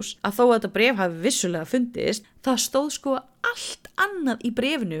í ljós að þó að þetta bréf hafi vissulega fundist, það stóð sko allt annað í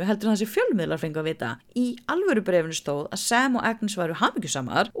bréfinu heldur en þessi fjölmiðlar fengu að vita. Í alvöru bréfinu stóð að Sam og Agnes væru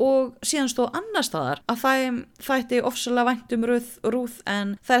hamingjusamar og síðan stóð annar staðar að þeim þætti ofsalega vænt Ruth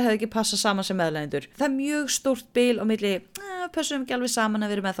en þær hefði ekki passað saman sem meðleigendur. Það er mjög stórt bil á milli pössum ekki alveg saman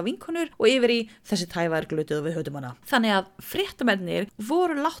að vera með þá vinkonur og yfir í þessi tæfa glutið og við höfðum hana. Þannig að fréttamennir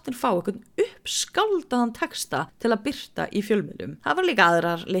voru láttin fá einhvern uppskáldaðan texta til að birta í fjölmiðlum. Það var líka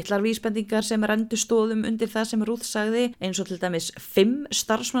aðrar litlar vísbendingar sem rendu stóðum undir það sem Ruth sagði eins og til dæmis 5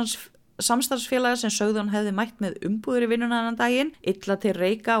 samstarfsfélagar sem sögðu hann hefði mætt með umbúður í vinnuna þennan daginn, illa til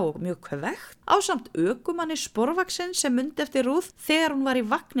reika og mjög kvegt, ásamt ökumanni sporvaxin sem mundi eftir Ruth þegar hún var í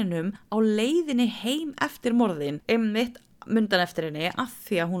vagninum á leiðinni heim eftir morðin, einmitt mundan eftir henni af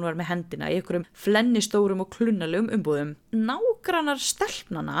því að hún var með hendina í einhverjum flennistórum og klunnalegum umbúðum. Nágrannar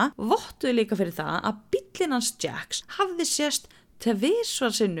stelpnanna vottuðu líka fyrir það að bíllinn hans Jacks hafði sést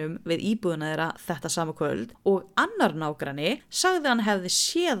tvisvar sinnum við íbúðina þeirra þetta sama kvöld og annar nágranni sagði að hann hefði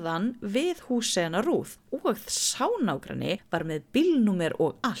séð hann við húsið hennar Ruth og sá nágranni var með bílnúmer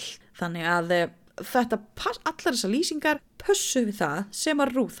og allt. Þannig að allar þessar lýsingar pössu við það sem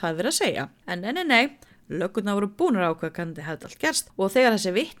að Ruth hafi verið að segja. En nei, löggurnar voru búnir á hvað kannski hefði allt gerst og þegar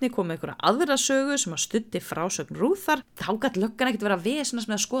þessi vitni kom með einhverja aðra sögu sem að studdi frásögn Ruthar, þá gat löggan ekkert vera að vesenast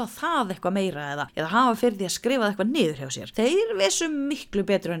með að skoða það eitthvað meira eða hafa fyrir því að skrifa það eitthvað niður hjá sér. Þeir vissu miklu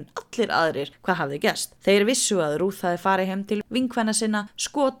betur en allir aðrir hvað hafði gerst. Þeir vissu að Ruth hafi farið heim til vinkvenna sinna,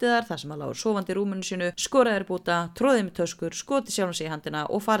 skotið þar sem að lágur sofandi í rúminu sínu, skoraði þær búta, tróðið með töskur, skotið sjálfum sig í handina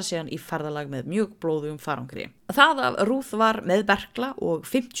og farið síðan í ferðalag með mjög blóðugum farangri. Það að Ruth var með berkla og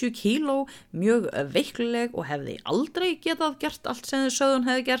 50 kíló, mjög veikluleg og hefði aldrei getað gert allt sem þau sögðu hún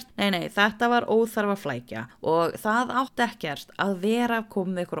hefði gert. Nei, þetta var óþarfa flækja og það átti ekkert að vera að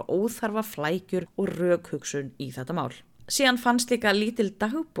koma með einhverja óþarfa flækjur og rökhugsun í þetta mál. Síðan fannst líka lítil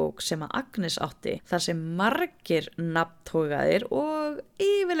dagbók sem að Agnes átti þar sem margir nafntogaðir og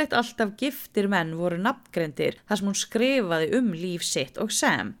yfirleitt alltaf giftir menn voru nafngreindir þar sem hún skrifaði líf sitt og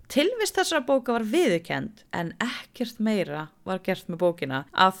Sam. Tilvist þessara bóka var viðurkennd en ekkert meira var gert með bókina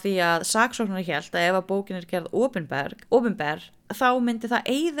af því að saksóknari hélt að ef að bókin gerð opinber þá myndi það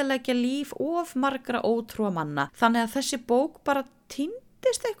eyðileggja líf of margra ótrúa manna þannig að þessi bók bara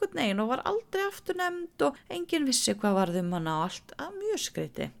týndist einhvern veginn og var aldrei aftur nefnd og enginn vissi hvað varð hana og allt að mjög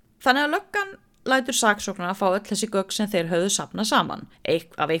skryti. Þannig að löggan lætur saksóknarna að fá öll þessi gögn sem þeir höfðu safnað saman.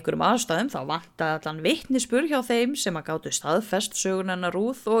 Af einhverjum aðstæðum þá vantaði allan vitnisburð hjá þeim sem að gátu staðfest söguna hennar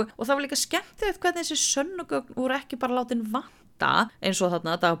Ruth og það var líka skemmtilegt hvernig þessi sönnugögn voru ekki bara látin vanta eins og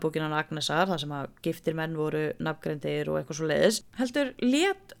þarna dagbókin hennar Agnesar þar sem að giftir menn voru nafngreindir og eitthvað svo leiðis. Heldur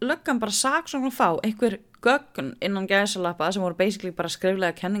lét löggan bara saksóknarna fá einhver gögn innan gæsalappa sem voru basically bara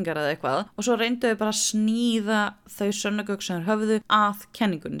skriflega kenningar eða eitthvað og svo reynduðu bara að sníða þau sönnugögn sem þeir höfðu að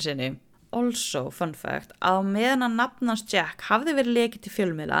kenningunni sinni. Also, fun fact, að meðan að nafn hans Jack hafði verið lekið til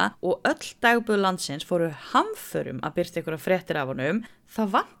fjölmiðla og öll dagblöð landsins fóru hamförum að birta einhverja fréttir af honum,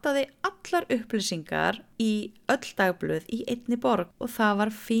 það vantaði allar upplýsingar í öll dagblöð í einni borg og það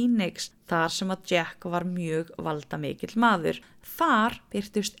var Phoenix, þar sem að Jack var mjög valdamikill maður. Þar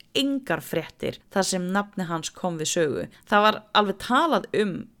birtust engar fréttir þar sem nafni hans kom við sögu. Það var alveg talað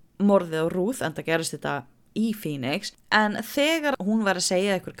morðið á Ruth, en það gerist þetta í Phoenix, en þegar hún var að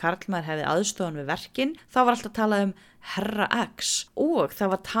segja að einhver karlmaður hefði aðstofan við verkin, þá var alltaf talað Herra X og það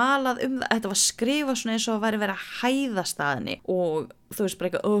var talað þetta var skrifað svona eins og að væri verið að hæða staðinni og þú veist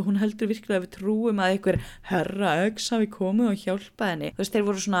bara eitthvað, hún heldur virkilega að við trúum að einhver Herra X hafi komið og hjálpað henni. Þú veist, þeir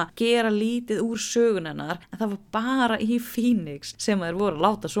voru svona að gera lítið úr sögun hennar, en það var bara í Phoenix sem þeir voru að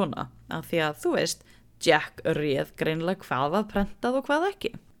láta svona, af því að þú veist, Jack réð greinilega hvað var prentað og hvað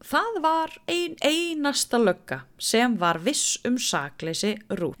ekki. Það var einasta lögga sem var viss sakleysi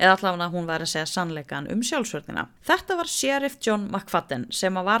Ruth, eða allavega hún var að segja sannleikan sjálfsvörnina. Þetta var Sheriff John McFadden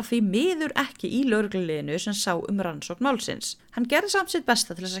sem var því miður ekki í lögregluliðinu sem sá rannsókn málsins. Hann gerði samt sitt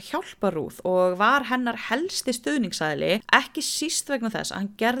besta til þess að hjálpa Ruth og var hennar helsti stuðningsaðili, ekki síst vegna þess að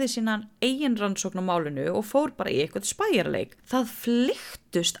hann gerði sína eigin rannsókn á málinu og fór bara í eitthvað spæjarleik. Það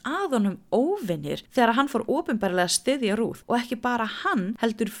flykktust að honum óvinir þegar hann fór opinberlega að styðja Ruth og ekki bara hann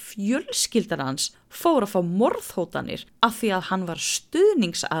heldur fjölskyldan hans fór að fá morðhótanir af því að hann var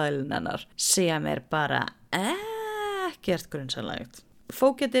stuðningsaðilinn hennar sem bara ekkert grunnsamlegt.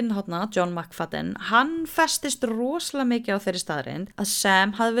 Fógetinn John McFadden, hann festist rosalega mikið á þeirri staðreind að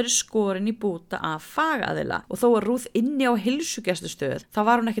Sam hafði verið skorinn í búta af fagaðila og þó að Ruth inni á heilsugæslustöð, þá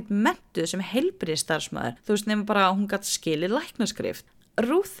var hún ekkert menntuð sem heilbrigðisstarfsmaður, þú veist nema bara að hún gat skilið læknaskrift.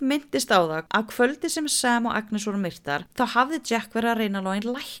 Ruth myndist á það að kvöldi sem Sam og Agnes voru myrtar, þá hafði Jack verið að reyna að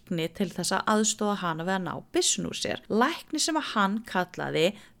láta lækni til þess að aðstoða hana við að ná byssun úr sér. Lækni sem að hann kallaði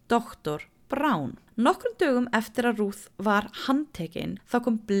Dr. Brown. Nokkrum dögum eftir að Ruth var handtekinn þá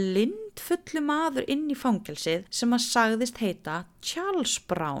kom blindfullu maður inn í fangelsið sem að sagðist heita Charles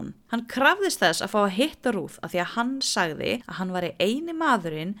Brown. Hann krafðist þess að fá að hitta Ruth af því að hann sagði að hann væri eini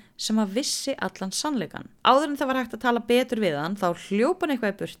maðurinn sem að vissi allan sannleikan. Áður en það var hægt að tala betur við hann þá hljóp hann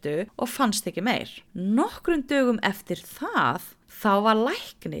eitthvað í burtu og fannst ekki meir. Nokkrum dögum eftir það þá var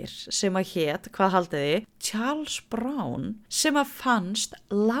læknir sem að hét, hvað haldiði, Charles Brown sem að fannst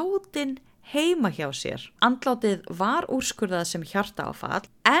látinn heima hjá sér. Andlátið var úrskurðað sem hjartaáfall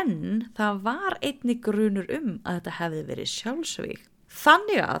en það var einnig grunur að þetta hefði verið sjálfsvíg.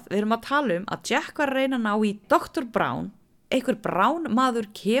 Þannig að við erum að tala að Jack var að reyna að ná í Dr. Brown einhver brán maður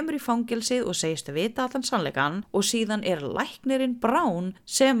kemur í fangelsið og segist vita allan sannleikann og síðan læknirinn brán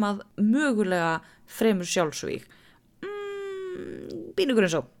sem að mögulega fremur sjálfsvíg. Bínugur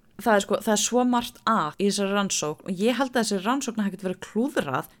eins og. Það er svo margt að í þessari rannsókn og ég held að þessi rannsókn hafi ekkert verið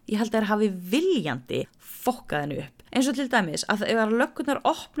klúðrað, ég held að þeir hafi viljandi fokkað henni upp. Eins og til dæmis að ef löggurnar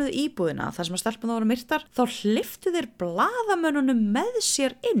opnuðu íbúðina þar sem að stelpurnar voru myrtar, þá hleyptu þeir blaðamönnunum með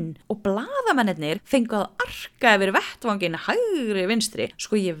sér inn og blaðamennirnir fengu að arka yfir vettvanginn hægri vinstri.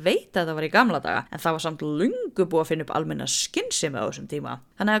 Sko ég veit að það var í gamla daga, en það var samt löngu búið að finna upp almenna skynsemi á þessum tíma.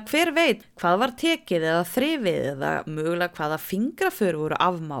 Þannig að hver veit hvað var tekið eða þrifið eða mögulega hvaða fingraför voru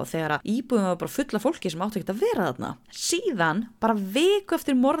afmáð þegar að íbúðin var bara fulla fólki sem átti ekkert að vera þarna. Síðan, bara viku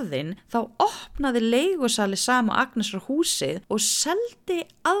eftir morðin, þá opnaði leigusali sama Agnesar húsið og seldi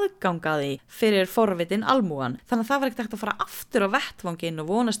aðgangaði fyrir forvitin almúgan. Þannig að það var ekkert hægt að fara aftur á vettvanginn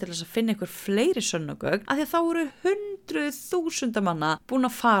og vonast til þess að finna einhver fleiri sönnugögn, af því að þá voru 100.000 manna búin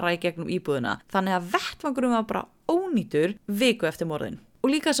að fara í gegnum íbúðina. Þannig að vettvangurinn var bara ónýtur viku eftir morðin. Og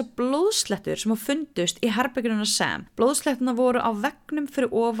líka þessar blóðslettur sem fundust í herbergjunum Sam. Blóðsletturna voru á veggnum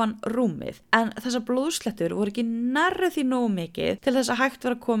fyrir ofan rúmið, en þessar blóðslettur voru ekki nærri því nógu mikið til þess að hægt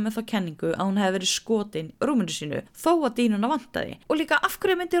var að koma með þá kenningu að hún hefði verið skotin rúminu sínu, þó að dýnuna vantaði. Og líka af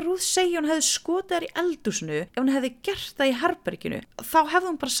hverju myndi Ruth segja hún hefði skotið þær í eldhúsinu ef hún hefði gert það í herberginu? Þá hefði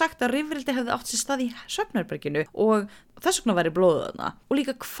hún bara sagt að rifrildi hefði átt sér stað í svefnherberginu og þess vegna væri blóðið þarna. Og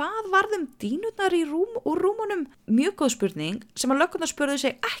líka hvað varðum dýnurnar úr rúmunum? Mjög góð spurning sem að löggurnar spurðu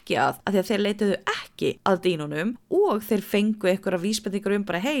sig ekki að því að þeir leituðu ekki að dýnunum og þeir fengu einhverja vísbendingar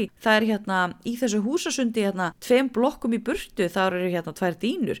bara hei, það er hérna í þessu húsasundi 2 blokkum í burtu, það eru 2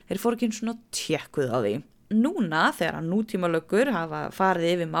 dýnur. Þeir fóru ekki einu svona tékkuð á því. Núna, þegar að nútímalöggur hafa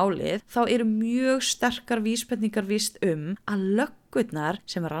farið yfir málið, þá eru mjög sterkar vísbendingar víst að löggurnar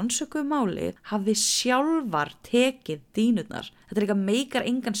sem rannsökuðu málið hafi sjálfar tekið dýnurnar. Þetta er meikar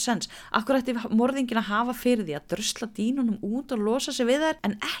engan sens. Akkur ætti morðingin að hafa fyrir því að drusla dýnunum út og losa sig við þær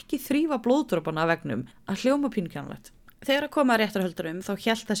en ekki þrífa blóðdropana af veggnum. Að hljóma pínukjánlegt. Þegar að koma að réttarhöldurum þá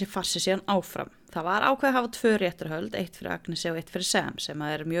hélt þessi farsi síðan áfram. Það var ákveðið að hafa 2 réttarhöld, eitt fyrir Agnesi og eitt fyrir Sam, sem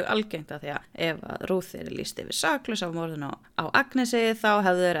er mjög algengt að því að ef að Ruth er lýst yfir saklaus af morðinu á Agnesi þá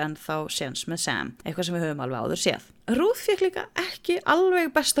hefðu þeir ennþá séns með Sam, eitthvað sem við höfum alveg áður séð. Ruth fékk líka ekki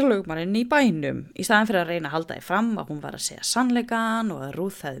alveg besta lögmanninn í bænum. Í staðan fyrir að reyna að halda því fram að hún var að segja sannleikann og að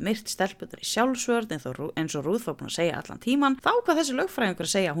Ruth hefði myrt stelpurnar í sjálfsvörn eins og Ruth var búin að segja allan tíman, þá hvað þessi lögfræðingur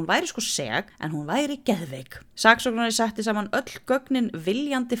að segja að hún væri sko seg en hún væri geðveik. Saksóknari setti saman öll gögnin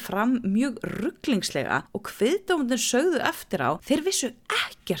viljandi fram mjög ruglingslega og kviðdómundin sögðu eftir á þeir vissu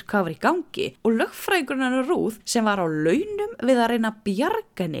ekkert hvað var í gangi og lögfræðingurinn hennar Ruth sem var á launum við að reyna að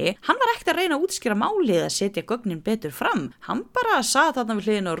bjarga henni, hann var ekkert að reyna að útskýra málið að setja gögnin betur fram. Hann bara sat þarna við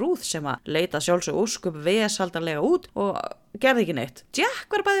hliðina á Ruth sem að leita sjálfsög ósköp vesaldarlega út og gerði ekki neitt.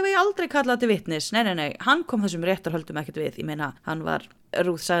 Jack var bæði vegi aldrei kallað til vitnis. Nei, hann kom þessum réttarhöldum ekkert við. Ég meina,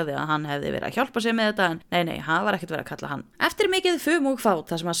 Ruth sagði að hann hefði verið að hjálpa sér með þetta en nei, hann var ekkert verið að kalla hann. Eftir mikið fum og fát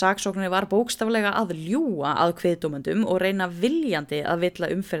þar sem að saksóknari var bókstaflega að ljúga að kviðdómendum og reyna viljandi að villa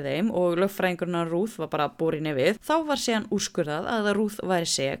fyrir þeim og lögfræðingurinn Ruth var bara borin við, þá var síðan úrskurðað að Ruth væri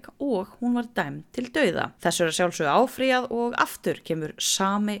sek og hún var dæmd til dauða. Þessu er sjálfsögðu áfrýjað og aftur kemur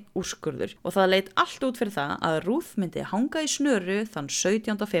sami úrskurður og það leit allt út fyrir það að Ruth myndi hanga í snöru þann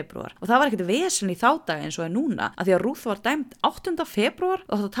 17. febrúar og það var ekkert vesen í þá dag eins og er núna að því að Ruth var dæmd 8. febrúar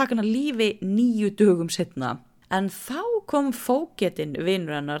og það taka hana lífi 9 dögum seinna. En þá kom fógetinn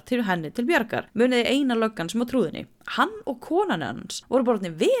vinur hennar til henni til bjargar, muniði eina löggan sem á trúðinni. Hann og konan hans voru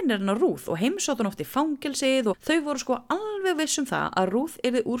bara vinir hennar Ruth og heimsóttu oft í fangelsið og þau voru sko alveg viss það að Ruth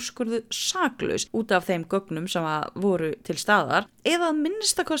yrði úrskurðuð saklaus út af þeim gögnum sem voru til staðar eða að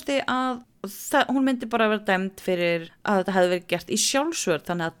minnstakosti að hún myndi bara vera dæmd fyrir að þetta hefði verið gert í sjálfsvörn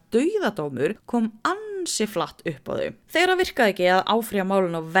þannig að dauðadómur kom ansi flatt upp á þau. Þegar það virkaði ekki að áfrýja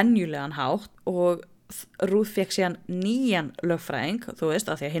málun á venjulegan hátt og Ruth fekk síðan nýjan lögfræðing, þú veist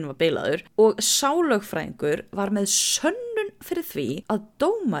að því að hinn var bilaður og sá lögfræðingur var með sönnun fyrir því að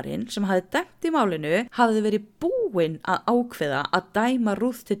dómarinn sem hafði dæmt í málinu hafði verið búinn að ákveða að dæma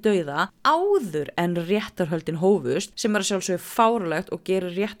Ruth til dauða áður en réttarhöldin hófust sem er að sjálfsögðu fárlegt og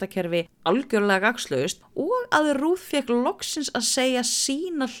gerir réttarkerfi algjörlega gagnslaust og að Ruth fekk loksins að segja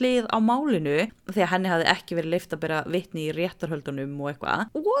sína hlið á málinu því að henni hafði ekki verið leyft að bera vitni í réttarhöldunum og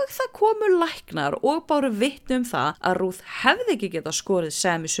eitthvað og það komu læknar og báru vitni það að Ruth hefði ekki getað skorið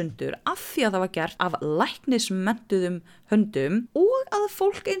Sam í sundur af því að það var gert af læknismenntuðum höndum og að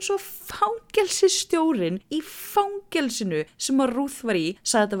fólk eins og fangelsisstjórinn í fangelsinu sem að Ruth var í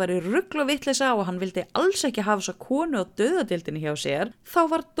sagði að þetta væri rugl og vitleysa og hann vildi alls ekki hafa þessa konu á dauðadeildinni hjá sér, þá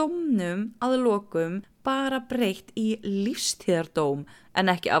var dómnum að lokum bara breytt í lífstíðardóm en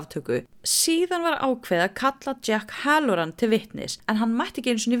ekki aftöku. Síðan var ákveðið að kalla Jack Halloran til vitnis, en hann mætti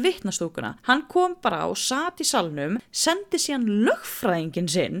ekki einu sinni í vitnastúkuna. Hann kom bara og sat í salnum, sendi síðan lögfræðinginn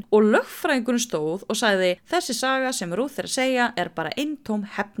sinn og lögfræðingurinn stóð og sagði: þessi saga sem Ruth er að segja er bara eintóm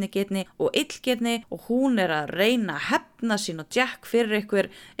hefnigirni og illgirni og hún er að reyna að hefna sín og Jack fyrir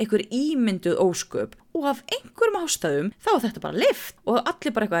einhver ímynduð ósköp. Og af einhverjum ástæðum þá er þetta bara lyft og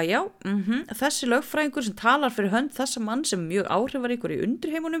allir bara eitthvað, já, þessi lögfræðingur sem talar fyrir hönd þessa mann sem mjög áhrifaríkur í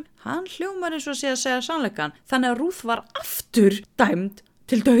undirheimunum, hann hljómar eins og að segja sannleikann. Þannig að Ruth var aftur dæmd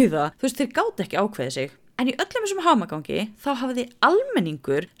til dauða. Þú veist, þeir gátu ekki ákveðið sig. En í öllum þessum hamagangi þá hafði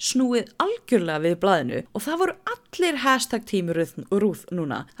almenningur snúið algjörlega við blaðinu og það voru allir #tími Ruth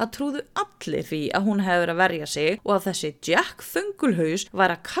núna. Það trúðu allir því að hún hefði verið að verja sig og að þessi Jack Þöngulhaus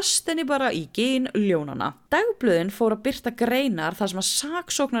væri að kasta henni bara í gin ljónana. Dagblöðin fór að birta greinar þar sem að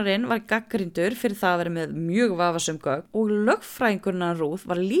saksóknarinn var gagnrýndur fyrir það að vera með mjög vafasöm gögn og lögfræðingurinn Ruth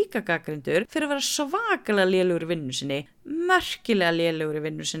var líka gagnrýndur fyrir að vera svakalega lélegur í vinnu sinni. Merkilega lélegur í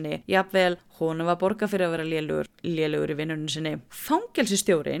vinnu sinni. Jafnvel, honum var borgað fyrir að vera lélegur í vinnunum sinni.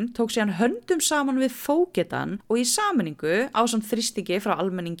 Fangelsistjórinn tók síðan höndum saman við fógetan og í sameiningu ásamt þrýstingi frá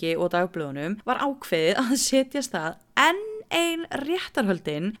almenningi og dagblöðunum var ákveðið að setja stað enn ein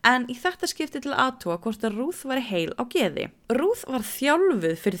réttarhöldin, en í þetta skipti til að athuga hvort að Ruth væri heil á geði. Ruth var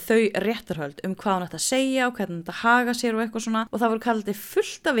þjálfuð fyrir þau réttarhöld hvað hún ætti að segja og hvernig hún ætti að haga sér og eitthvað svona, og það voru kallið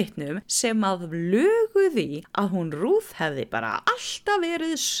fullt af vitnum sem að löguðu því að hún Ruth hefði bara alltaf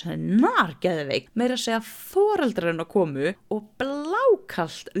verið snargeðveik, meira að segja foreldrar hennar komu og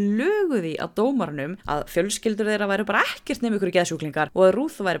blákalt löguðu því að dómarnum að fjölskyldur þeirra væri bara ekkert nema ykkur geðsjúklingar og að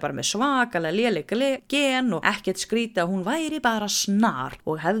Ruth væri bara með svakalega léleg gen og ekkert skrýta að hún væri bara snar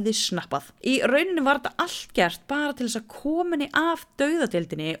og hefði snappað. Í rauninni var þetta allt gert bara til þess að koma henni af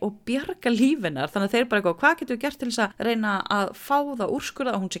dauðadeildinni og bjarga lífinar, þannig að þeir bara hvað getum við gert til þess að reyna að fá það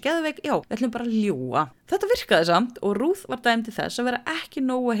úrskurða að hún sé geðveik? Já, við ætlum bara að ljúga. Þetta virkaði samt og Ruth var dæmd til þess að vera ekki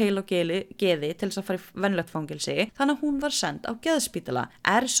nógu heil á geði til þess að fara í venjulegt fangelsi, þannig að hún var send á geðspítala,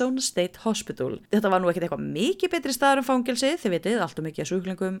 Arizona State Hospital. Þetta var nú ekkert eitthvað mikið betri staður en fangelsi, þið vitið, allt of mikið af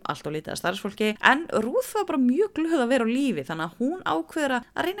sjúklingum, allt of lítið af starfsfólki, en Ruth var bara mjög glöð að vera á lífi, þannig að hún ákveður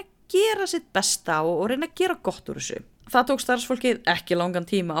að reyna að gera sitt besta og reyna að gera gott úr þessu. Það tók starfsfólkið ekki langan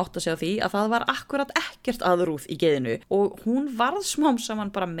tíma að átta sig á því að það var akkurat ekkert að Ruth í geðinu og hún varð smám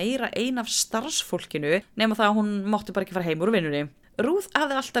saman bara meira ein af starfsfólkinu nema það að hún mátti bara ekki fara heim úr vinnunni. Ruth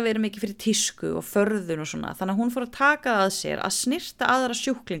hafði alltaf verið mikið fyrir tísku og förðun og svona, þannig að hún fór að taka að sér að snirta aðra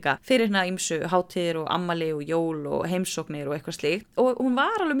sjúklinga fyrir hérna ýmsu hátíðir og ammali og jól og heimsóknir og eitthvað slíkt og hún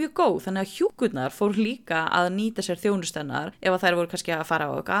var alveg mjög góð, þannig að hjúkurnar fór líka að nýta sér þjónustennar ef að þær voru kannski að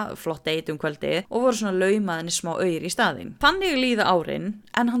fara á eitthvað flott date kvöldið og voru svona laumaðinni smá auðir í staðinn. Þannig líða árin,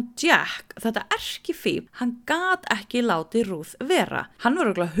 en hann Jack, þetta erkifíb, hann gat ekki látið Ruth vera. Hann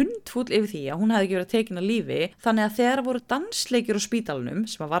var örugglega hundfúll yfir því að hún hefði ekki verið tekin af lífi, þannig að þegar voru dansleikir á spítalunum,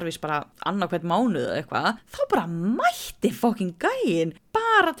 sem var vist bara annað hvern mánuð eða eitthvað, þá bara mætti fucking gæinn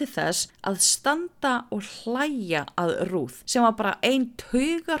bara til þess að standa og hlæja að Ruth, sem var bara ein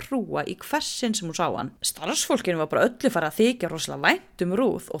taugarhrúga í hversin sem hún sá hann. Starfsfólkinu var bara öllu farið að þykja rosalega vænt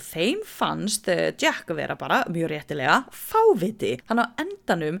Ruth og þeim fannst Jack að vera bara mjög réttilega fáviti. Þannig á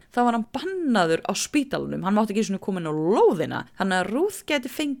endanum þá var hann bannaður á spítalunum, hann mátti ekki svona koma inn á lóðina, þannig að Ruth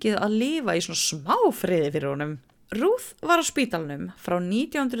geti fengið að lifa í svona smá friði fyrir honum. Ruth var á spítalunum frá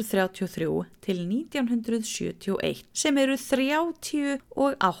 1933 til 1971 sem eru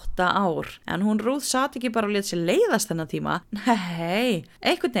 38 ár. En hún Ruth sat ekki bara og lét sér leiðast þennan tíma. Nei,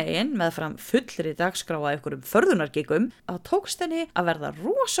 einhvern veginn með fram fullri dagskrá að einhverjum förðunargigum að tókst henni að verða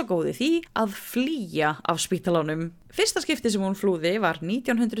rosa góð í því að flýja af spítalunum. Fyrsta skipti sem hún flúði var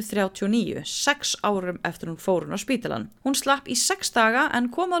 1939, 6 árum eftir hún fór á spítalan. Hún slapp í 6 daga en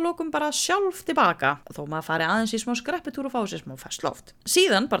kom að lokum bara sjálf tilbaka, þó maður fari aðeins í smá skreppitúr og fá sér smá ferskt loft.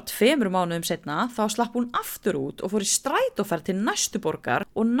 Síðan, bara 2 mánuðum setna, þá slapp hún aftur út og fór í strætóferð til næstu borgar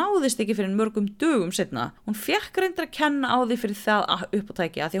og náðist ekki fyrir mörgum dögum setna. Hún fékk reyndar að kenna á því fyrir það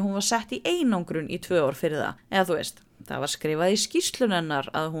uppátækja því að hún var sett í einangrun í 2 ár fyrir það, eða þú veist. Það var skrifað í skýrslun hennar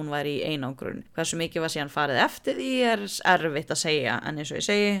að hún væri í einangrun. Hversu mikið var síðan farið eftir því erfitt að segja, en eins og ég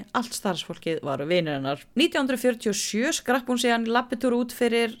segi, allt starfsfólkið varu vinir hennar. 1947 skrapp hún síðan lappitúr út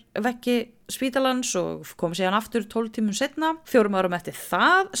fyrir veggi spítalans og kom síðan aftur 12 tímum setna. 4 árum eftir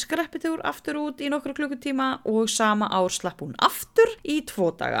það skreppitúr aftur út í nokkra klukkutíma og sama ár slapp hún aftur í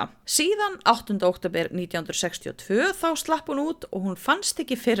 2 daga. Síðan 8. október 1962 þá slapp hún út og hún fannst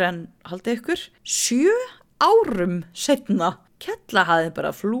ekki fyrir en, haldið ykkur, 7 árum setna. Kella hafði bara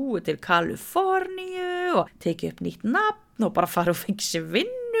flúið til Kaliforníu og tekið upp nýtt nafn og bara farið og fengið sér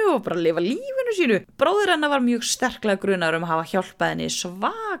vinnu vinnu og bara lifa lífinu sínu. Bróðir hennar var mjög sterklega grunaður að hafa hjálpað henni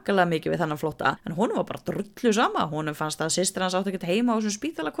svakalega mikið við þennan flótta, en honum var bara drullu sama. Honum fannst að systir hans átti ekki heima á þessum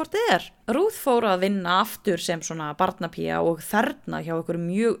spítala hvort Ruth fór að vinna aftur sem svona barnapía og þarna hjá einhverju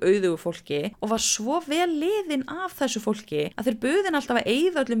mjög auðugu fólki og var svo vel liðin af þessu fólki að þeir buðu henni alltaf að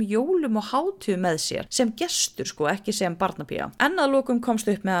eyða öllum jólum og hátíðum með sér sem gestur sko, ekki sem barnapía. En að lokum komst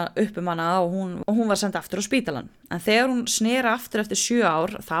upp hana og hún var send aftur á spítalan. En þegar hún snera aftur eftir 7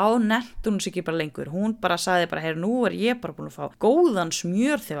 ár þá nennti hún sig ekki bara lengur. Hún bara sagði bara, nú ég bara búin að fá góðan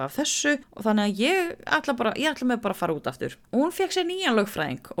smjörþef af þessu og þannig að ég ætla mig bara að fara út aftur. Og hún fekk sér nýjan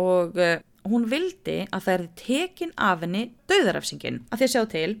lögfræðing og hún vildi að það tekin af henni dauðarefsingin. Að því að sjá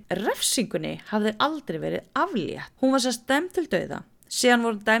til, refsingunni hafði aldrei verið aflétt. Hún var sérst dæmd til dauða. Síðan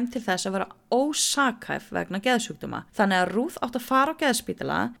voru dæmd til þess að vera ósakhæf vegna geðsjúkdóma. Þannig að Ruth átti að fara á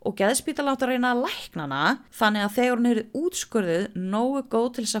geðspítala og geðspítala átti að reyna að lækna hana. Þannig að þegar hún hefði útskurðuð nógu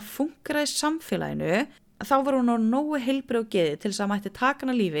góð til þess að fungera í samfélaginu, þá var hún á nógu heilbrigð og geði til þess að mætti taka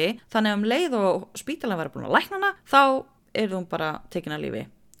hana lífi. Þannig að leið og spítalan var búin að lækna hana, þá hún bara tekin að lífi.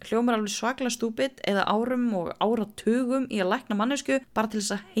 Hljómar alveg svaklega stúpid eða árum og áratugum í að lækna mannesku bara til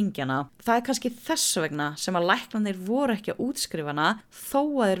þess að hengja hana. Það kannski þess vegna sem að læknarnir voru ekki að útskrifa hana þó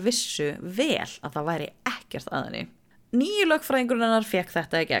að þeir vissu vel að það væri ekkert að henni. Nýju lögfræðingurinn hennar fekk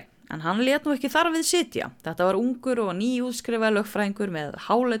þetta í gegn, en hann lét nú ekki þar við sitja. Þetta var ungur og nýútskrifaði lögfræðingur með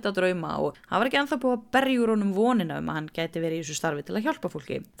háleita drauma og hann var ekki ennþá búið að berja úr honum vonina að hann gæti verið í þessu starfi til að hjálpa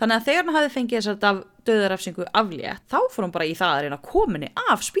fólki. Þannig að þegar hann hafði fengið þess dauðarefsingu aflétt, þá fór hann bara í það að reyna að koma henni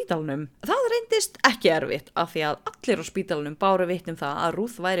af spítalanum. Það reyndist ekki erfitt af því að allir á spítalanum báru vitni það að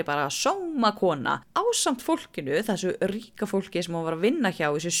Ruth væri bara sóma kona. Ásamt fólkinu, þessu ríka fólki sem hún var að vinna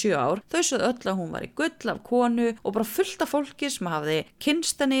hjá í þessu 7 ár, þau sögðu öll að hún var í gull af konu og bara fullt af fólki sem hafði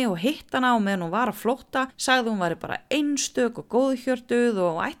kynnst henni og hitt hana og meðan hún var að flótta, sagði hún væri bara einstök og góðhjörtuð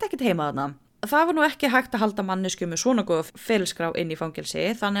og ætti ekkert heima þarna. Það var nú ekki hægt að halda mannesku með svona góða ferilskrá inn í fangelsi,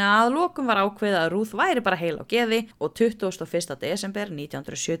 þannig að lokum var ákveðið að Ruth væri bara heil á geði og 21. desember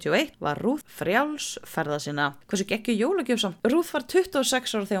 1971 var Ruth frjáls ferða sinna. Hversu geggju jólagjöf samt? Ruth var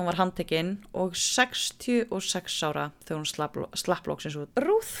 26 ára þegar hún var handtekinn og 66 ára þegar hún slapp loksins út.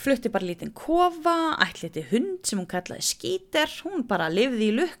 Ruth flutti bara lítinn kofa, ættleiti hund sem hún kallaði Skíter. Hún bara lifði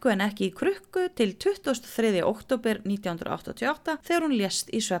í lukku en ekki í krukku til 23. október 1988 þegar hún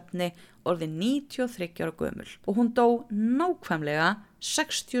lést í svefni orðin 93 ára gömul og hún dó nákvæmlega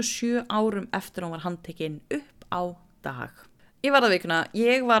 67 árum eftir hún var handtekinn upp á dag. Ég var að vikuna,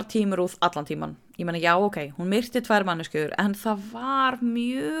 ég var tím Ruth allan tíman. Ég meina já, ok, hún myrti 2 manneskjur en það var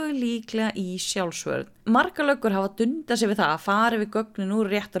mjög líklega í sjálfsvörn. Margar löggur hafa dundað sig við það að fara við gögnin úr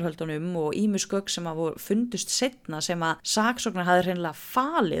réttarhöldunum og ýmis gögn sem að voru fundust seinna sem að saksóknar hafði hreinlega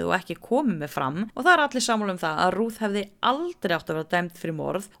falið og ekki komið með fram og það allir sammála það að Ruth hefði aldrei átt að vera dæmd fyrir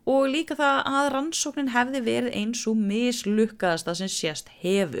morð og líka það að rannsóknin hefði verið eins og mislukkaðasta sem sést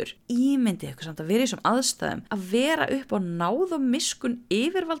hefur. Ímyndið ykkur samt að vera í þessum aðstæðum að vera upp á náð og miskun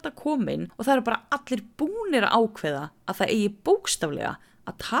yfirvalda komin og það eru bara allir búnir að ákveða að það eigi bókstaflega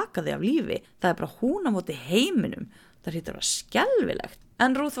að taka þig af lífi. Það er bara hún á móti heiminum. Það hlýtur að vera skelfilegt.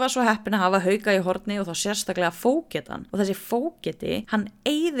 En Ruth var svo heppin að hafa hauka í horni og þá sérstaklega fógetan. Og þessi fógeti, hann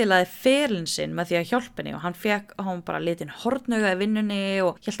eyðilaði ferilinn sinn með því að hjálpa henni og hann bara litinn hornauga í vinnunni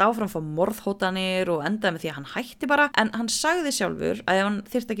og hélt áfram fá morðhótanir og endaði með því að hann hætti bara. En hann sagði sjálfur að ef hann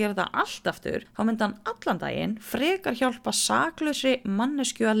þyrfti að gera þetta allt aftur, þá myndi hann allan daginn frekar hjálpa saklausri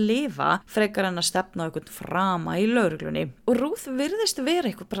mannesku að lifa frekar en að stefna einhvern frama í lögreglunni. Og Ruth virðist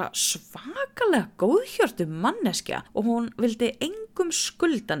vera eitthvað bara svakalega góðhjörtu manneskja og hún vildi engum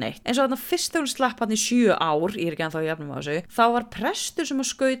skulda neitt. Eins og þarna fyrst þegar hún slapp hann í 7 ár, ég er ekki ennþá jafnum á þessu, þá var prestur sem að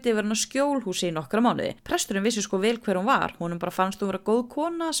skauti yfir hann á skjólhúsi í nokkra mánuði. Presturinn vissi sko vel hver hún var, honum bara fannst hún vera góð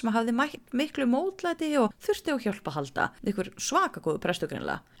kona sem hafði miklu mótlæti og þurfti á hjálp að halda. Einhver svaka góðu prestur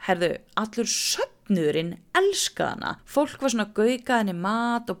greinlega. Herðu, allur söfnuðurinn elskaði hana. Fólk var svona gaukað henni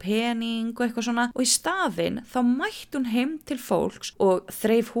mat og pening og eitthvað svona og í staðinn þá mætti hún heim til fólks og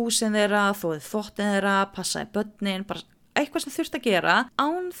þreif húsin þeirra, þvoði þvottin þeirra, passaði börnin, bara eitthvað sem þurfti að gera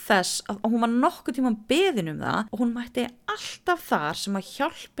án þess að hún var nokkuð tíma beðin það og hún mætti alltaf þar sem að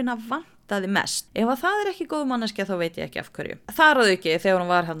hjálpina vantaði mest. Ef að það er ekki góð manneskja þá veit ég ekki af hverju. Þar að auki þegar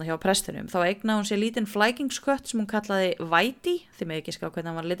hún var hérna hjá prestinum þá eignaði hún sér lítinn flækingskött sem hún kallaði Væti, þið með ekki ská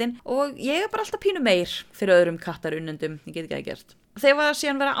hvernig hann var litinn og ég er bara alltaf pínu meir fyrir öðrum kattarunnendum, ég get ekki að gert. Þegar var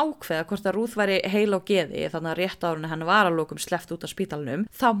síðan verið að ákveða hvort að Ruth væri heil á geði þannig að rétt árunni hann var að lokum sleppt út af spítalunum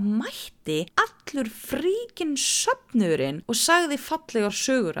þá mætti allur fríkin söfnurinn og sagði fallegar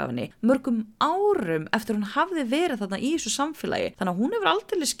sögur af henni mörgum árum eftir hún hafði verið þarna í þessu samfélagi. Þannig að hún hefur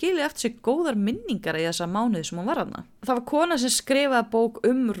aldrei skilið eftir sig góðar minningar í þessa mánuði sem hún var þarna. Það var kona sem skrifaði bók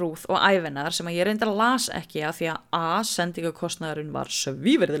Ruth og ævinar sem að ég reyndar las ekki af því að A. sendingakostnaðurinn var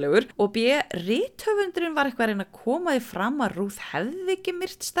svívirðilegur og B. rithöfundurinn var eitthvað að reyna að koma því fram að Ruth hefði ekki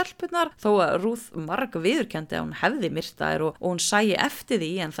myrt stelpunar þó að Ruth marg viðurkenndi að hún hefði myrt þær og hún sæi eftir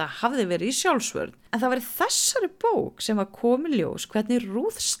því en það hafði verið í sjálfsvörn. En það var í þessari bók sem var komið ljós hvernig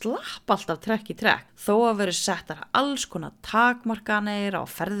Ruth slapp alltaf trekk í trekk þó að verið settar alls konar takmarkanir á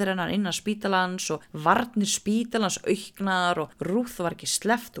ferðir hennar innan spítalans og varnir spítalans auknar og Ruth var ekki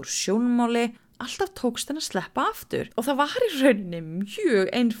sleppt úr sjónmáli. Alltaf tókst henni að sleppa aftur og það var í rauninni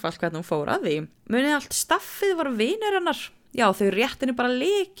mjög einfalt hvernig hún fór að því. Munið allt staffið var vinir hennar. Já, þau rétt henni bara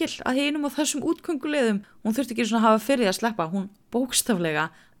lykil að hinum á þessum útgönguleiðum. Hún þurfti ekki svona að hafa fyrir því að sleppa, hún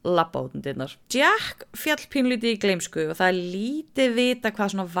bókstaflega labba út um dyrnar. Jack féll pínlítið í gleymsku og það er lítið vita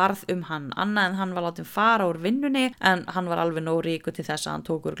hvað svona varð hann, annað en hann var látinn fara úr vinnunni en hann var alveg nóg ríkur til þess að hann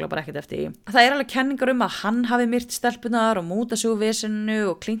tók örugglega bara ekkert eftir því. Það er alveg kenningar að hann hafi myrt stelpunar og múta sig úr vesinu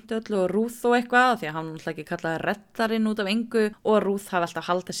og klíntu öllu og Ruth og eitthvað því að hann náttúrulega ekki kallaði reddarinn út af engu og Ruth hafi alltaf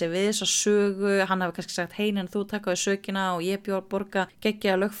haldið sig við þessa sögu, hann hafi kannski sagt heinin þú takaði sökina og ég bjóð að borga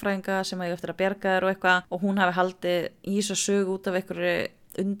geggjaða lögfræðinga sem ég eftir að bjarga þér og eitthvað og hún hafi haldið í þessa sögu út af einhverju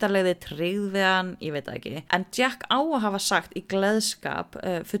undarlegði tryggð við hann, ég veit það ekki. En Jack á að hafa sagt í gleðskap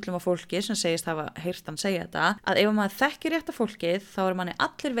fullum af fólki sem segist hafa heyrt hann segja þetta, að ef maður þekkir rétta fólkið þá manni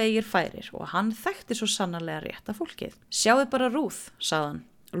allir vegir færir og hann þekkti svo sannarlega rétta fólkið. Sjáðu bara Ruth, sagði hann.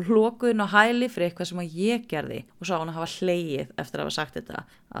 Lokuðin á hæli fyrir eitthvað sem að ég gerði og sá hann að hafa hlegið eftir að hafa sagt þetta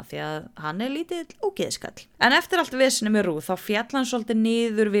af því að hann er lítill ógeðskall. En eftir allt vesinu með Ruth þá fjall hann svolítið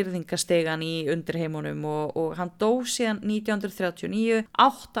niður virðingastegan í undirheimunum og hann dó síðan 1939,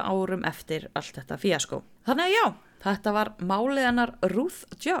 8 árum eftir allt þetta fíaskó. Þannig að já, þetta var málið hennar Ruth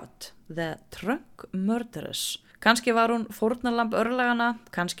Judd, The Trunk Murderess. Kannski var hún fórnarlamb örlagana,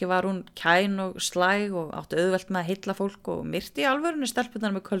 kannski var hún kæn og slæg og átti auðvelt með að hylla fólk og myrti í alvörunni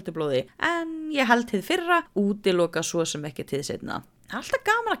stelpunar með köldu blóði. En ég held hið fyrra, útiloka svo sem ekki til seinna. Alltaf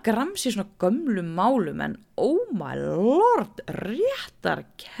gaman að gramsa í svona gömlum málum en oh my lord, réttar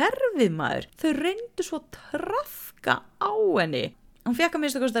kerfið maður. Þau reyndu svo trafka á henni. Hún fekk að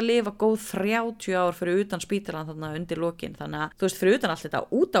minnst að lifa góð 30 ár fyrir utan spítalan þarna undir lokin þannig að þú veist fyrir utan allt þetta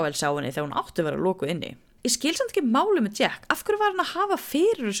útávelsi á henni þegar hún átti að vera lokuð inni. Ég skil samt ekki máli með Jack, af hverju var hann að hafa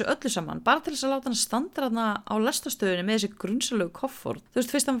fyrir þessu öllu saman, bara til þess að láta hann standa þarna á lestastöðunni með þessi grunnsalegu koffort. Þú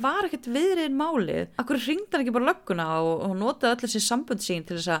veist, fyrst hann var ekkert viðriðin málið, af hverju hringdi hann ekki bara lögguna og notaði öll þessi sambönd sín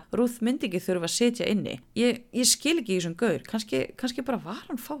til þess að Ruth myndi ekki þurfa að sitja inni. Ég skil ekki í þessum gaur, kannski bara var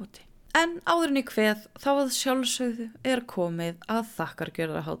hann fáti. En áðurinn í kveð, þá að sjálfsögðu er komið að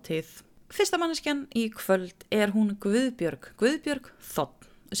þakkargjörðarhátíð. Fyrsta manneskjan í kvöld er hún Guðbjörg Þ.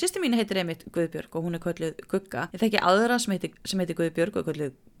 Systir mín heitir einmitt Guðbjörg og hún er kölluð Gugga. Ég þekki aðra sem heitir Guðbjörg og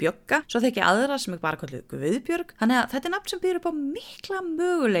kölluð Bjögga. Svo þekki aðra sem er bara kölluð Guðbjörg. Þannig að þetta er nafn sem býður upp á mikla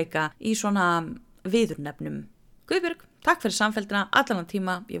möguleika í svona viðurnefnum. Guðbjörg, takk fyrir samfeldina allan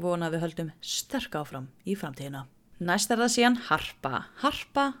tíma. Ég vona að við höldum sterk áfram í framtíðina. Næst er það síðan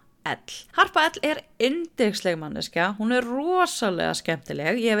Harpa L. Harpa L er indexleg manneskja, hún er rosalega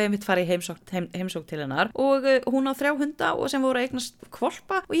skemmtileg, ég hef einmitt farið heimsókn til hennar og hún á 3 hunda og sem voru að eignast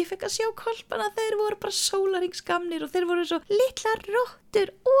hvolpa og ég fekk að sjá hvolpana, þeir voru bara sólaringsgamnir og þeir voru svo litla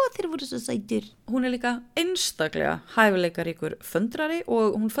rottur og þeir voru svo sætir. Hún er líka einstaklega hæfileikaríkur föndrari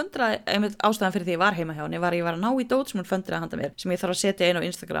og hún föndraði, einmitt ástæðan fyrir því ég var heima hjá henni var að ég var að ná í dót sem hún föndraði handa mér sem ég þarf að setja inn á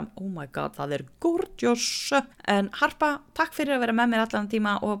Instagram. Oh my god, það er gorgeous. En Harpa, takk fyrir að vera með mér allan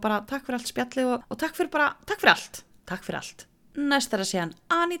tíma og bara takk fyrir allt spjallið og takk fyrir allt. Næst er að segja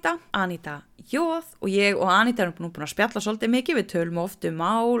Anita Jóð og ég og Anita erum búin að spjalla svolítið mikið, við tölum oft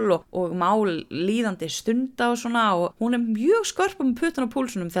mál og mál líðandi stunda og svona og hún er mjög skörp með puttan á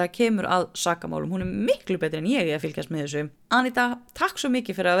púlsunum þegar kemur að sakamálum, hún er miklu betri en ég að fylgjast með þessu. Anita, takk svo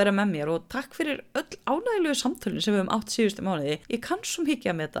mikið fyrir að vera með mér og takk fyrir öll ánægilegu samtölin sem við höfum átt síðustu mánuði, ég kann svo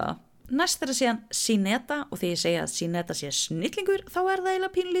mikið að meta það. Næst er að segja Sineta og þegar ég segja að Sineta sé snillingur þá er það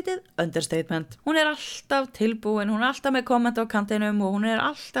eiginlega pínlítið understatement. Hún er alltaf tilbúin, hún er alltaf með komment á kantinum og hún er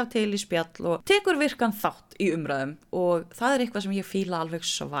alltaf til í spjall og tekur virkan þátt í umræðum og það er eitthvað sem ég fíla alveg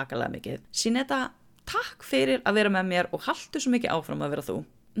svakalega mikið. Sineta, takk fyrir að vera með mér og haltu svo mikið áfram að vera þú.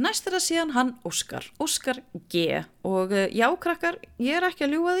 Næst er það síðan hann Óskar G. Og já krakkar, ég er ekki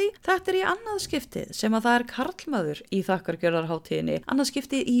að ljúga því, þetta er í annað skiptið sem að það er karlmaður í þakkargjörðarhátíðinni, annað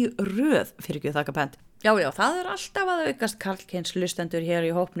skiptið í röð fyrir ekki þakkapent. Já, það er alltaf að aukast karlkyns hlustendur hér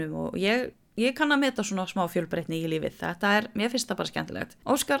í hópnum og ég ég kann að meta svona smá fjölbreytni í lífið. Mér finnst það bara skemmtilegt.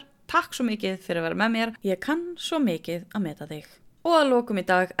 Óskar, takk svo mikið fyrir að vera með mér. Ég kann svo mikið að meta þig. Og að lokum í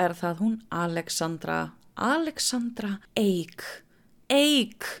dag er það hún Alexandra Eik.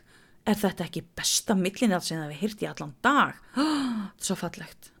 Er þetta ekki besta millinafn sem við heyrt í allan dag? Þetta er svo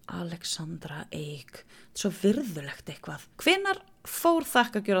fallegt. Alexandra Eik. Þetta er svo virðulegt eitthvað. Hvenær fór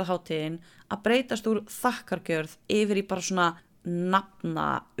þakkargjörðarhátíðin að breytast úr þakkargjörð yfir í bara svona nafna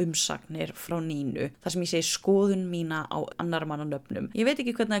umsagnir frá Nínu? Það sem ég segi skoðun mína á annar manna nöfnum. Ég veit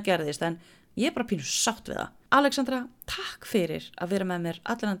ekki hvernig það gerðist en ég er bara pínu sátt við það. Alexandra, takk fyrir að vera með mér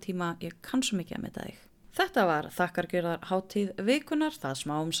allan tíma. Ég kann svo mikið að meta þig. Þetta var þakkargjörðarhátíð vikunar, það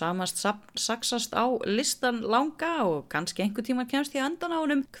smám samast saxast á listan langa og kannski einhver tíma kemst ég andan á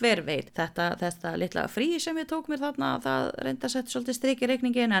honum, hver veit. Þetta litla frí sem ég tók mér þarna, það reyndi að setja svolítið strik í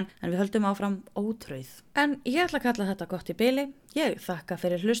reikningin en við höldum áfram ótrauð. En ég ætla að kalla þetta gott í bili. Ég þakka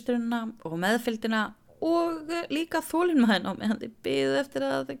fyrir hlustunina og meðfylgdina og líka þolinmæðina á meðan þið biðu eftir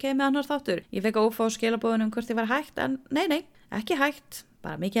að það kemi annar þáttur. Ég fekk ófá skilabóðun hvort ég var hægt en nei, ekki hægt,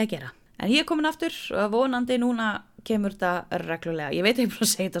 bara mikið að gera. En ég er komin aftur og vonandi núna kemur þetta reglulega. Ég veit ekki bara að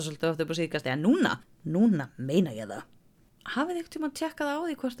segja þetta svolítið ofta upp á síðkasti en núna meina ég það. Hafið þið einhvern tímann tjekkað á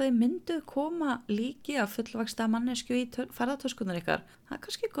því hvort þið mynduð koma líki af fullvaxta mannesku í ferðartöskunar ykkar? Það er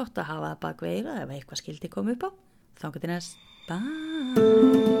kannski gott að hafa það bakveira ef eitthvað skildi koma upp á. Þangað til næst.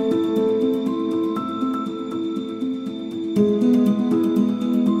 Bye.